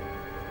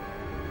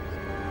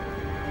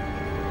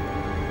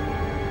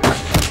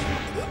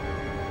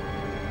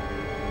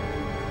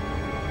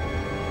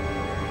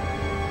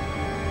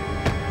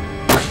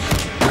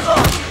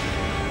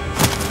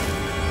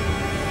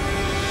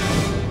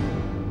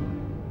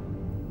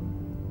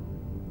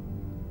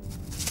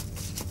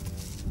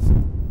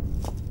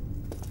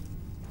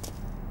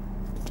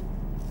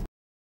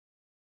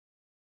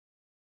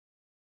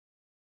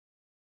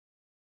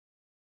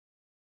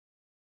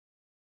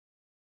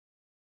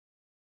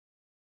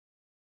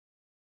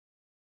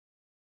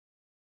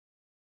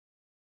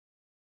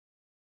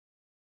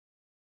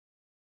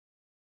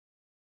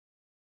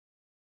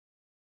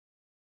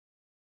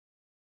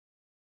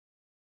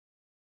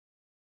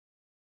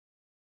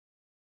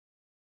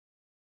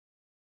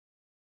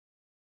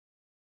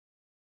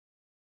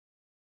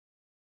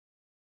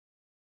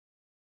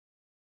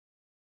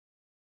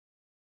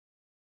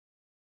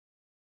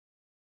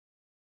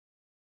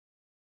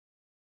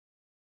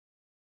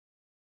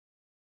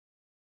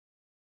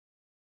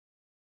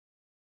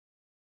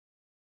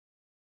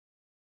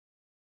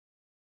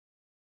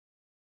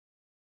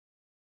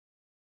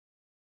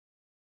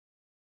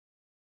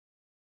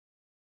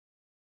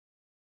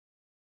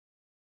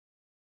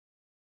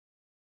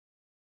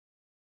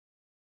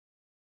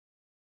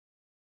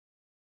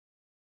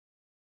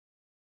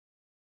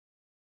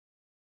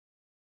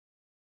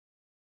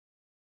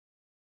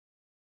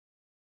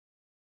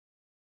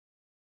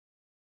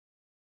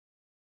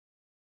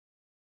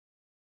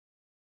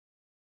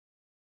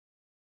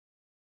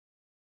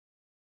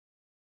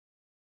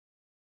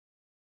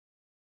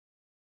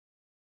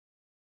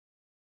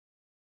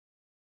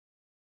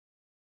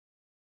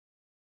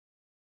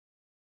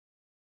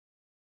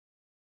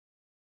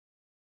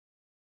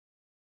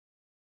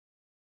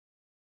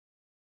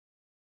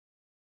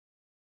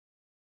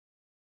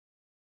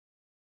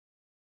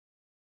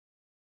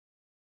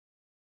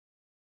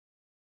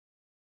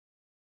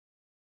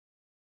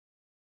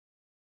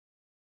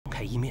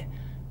开一面，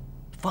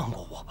放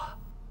过我吧，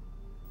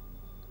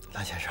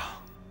蓝先生。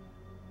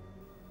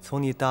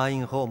从你答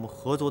应和我们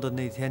合作的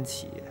那天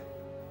起，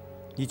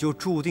你就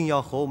注定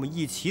要和我们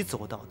一起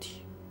走到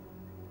底。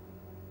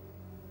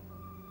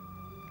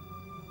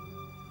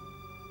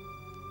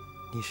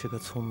你是个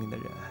聪明的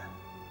人，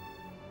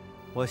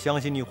我相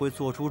信你会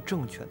做出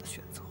正确的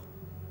选择。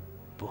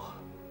不，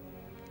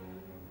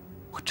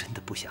我真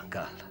的不想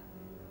干了。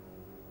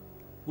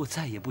我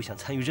再也不想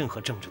参与任何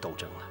政治斗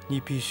争了。你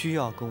必须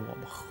要跟我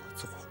们合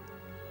作，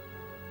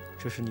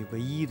这是你唯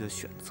一的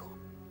选择。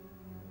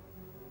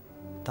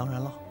当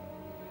然了，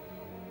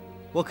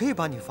我可以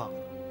把你放了，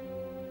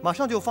马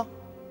上就放。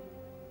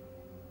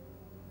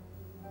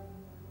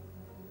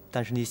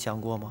但是你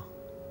想过吗？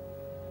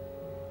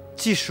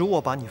即使我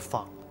把你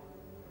放了，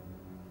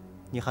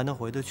你还能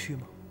回得去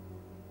吗？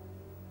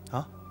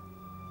啊？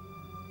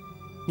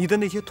你的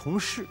那些同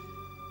事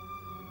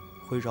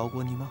会饶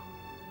过你吗？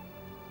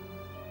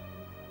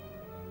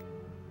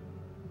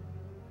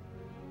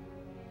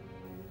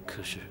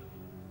可是，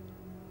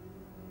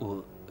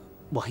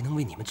我还能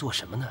为你们做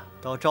什么呢？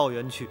到赵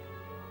园去，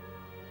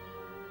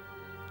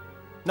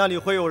那里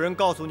会有人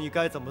告诉你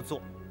该怎么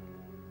做。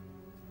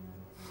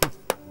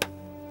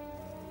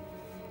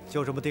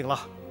就这么定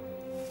了。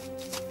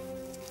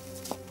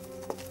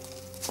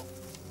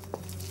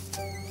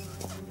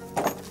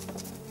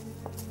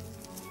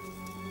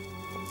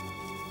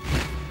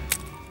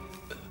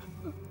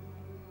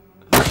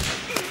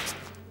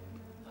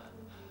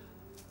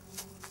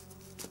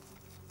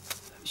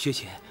薛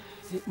琴，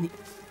你，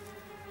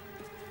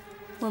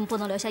我们不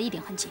能留下一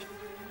点痕迹。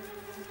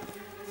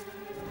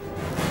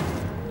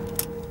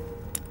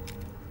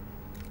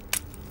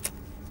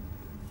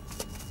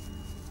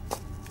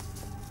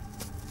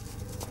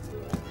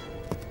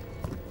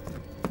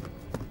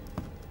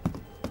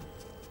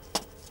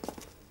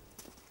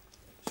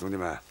兄弟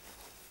们，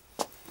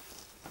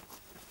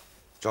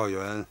赵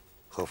元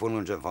和丰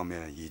润镇方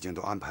面已经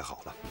都安排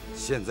好了。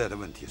现在的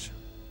问题是，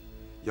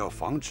要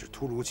防止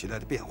突如其来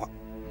的变化。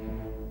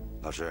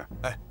老师，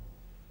哎，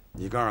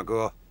你跟二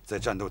哥在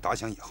战斗打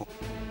响以后，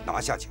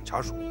拿下警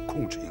察署，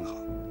控制银行，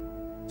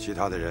其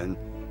他的人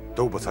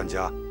都不参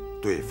加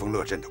对丰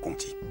乐镇的攻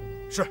击。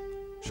是。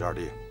十二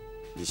弟，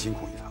你辛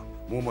苦一趟，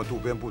摸摸渡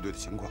边部队的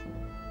情况，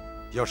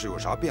要是有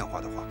啥变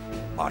化的话，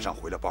马上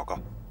回来报告。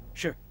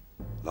是。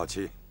老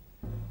七，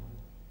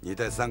你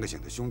带3个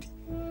省的兄弟，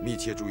密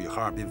切注意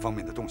哈尔滨方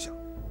面的动向，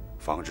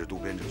防止渡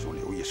边正雄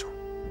留一手。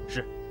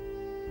是。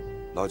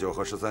老九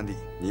和13弟，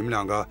你们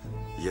2个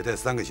也带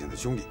3个省的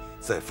兄弟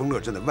在丰乐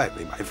镇的外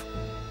围埋伏，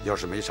要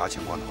是没啥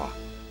情况的话，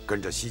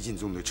跟着西进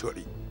纵队撤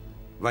离。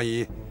万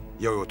一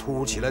要有突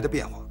如其来的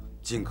变化，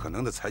尽可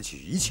能的采取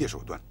一切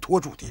手段拖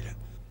住敌人，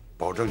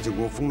保证进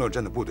攻丰乐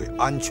镇的部队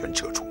安全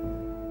撤出。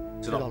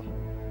知道了。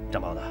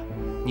张毛子，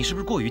你是不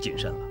是过于谨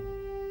慎了？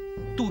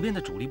渡边的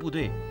主力部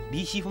队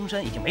离西峰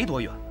山已经没多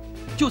远了，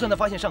就算他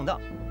发现上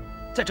当，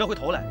再折回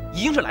头来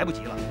已经是来不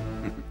及了。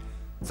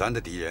咱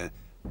的敌人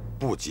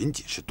不仅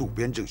仅是渡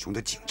边正雄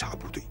的警察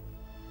部队，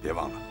别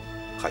忘了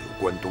还有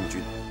关东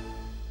军。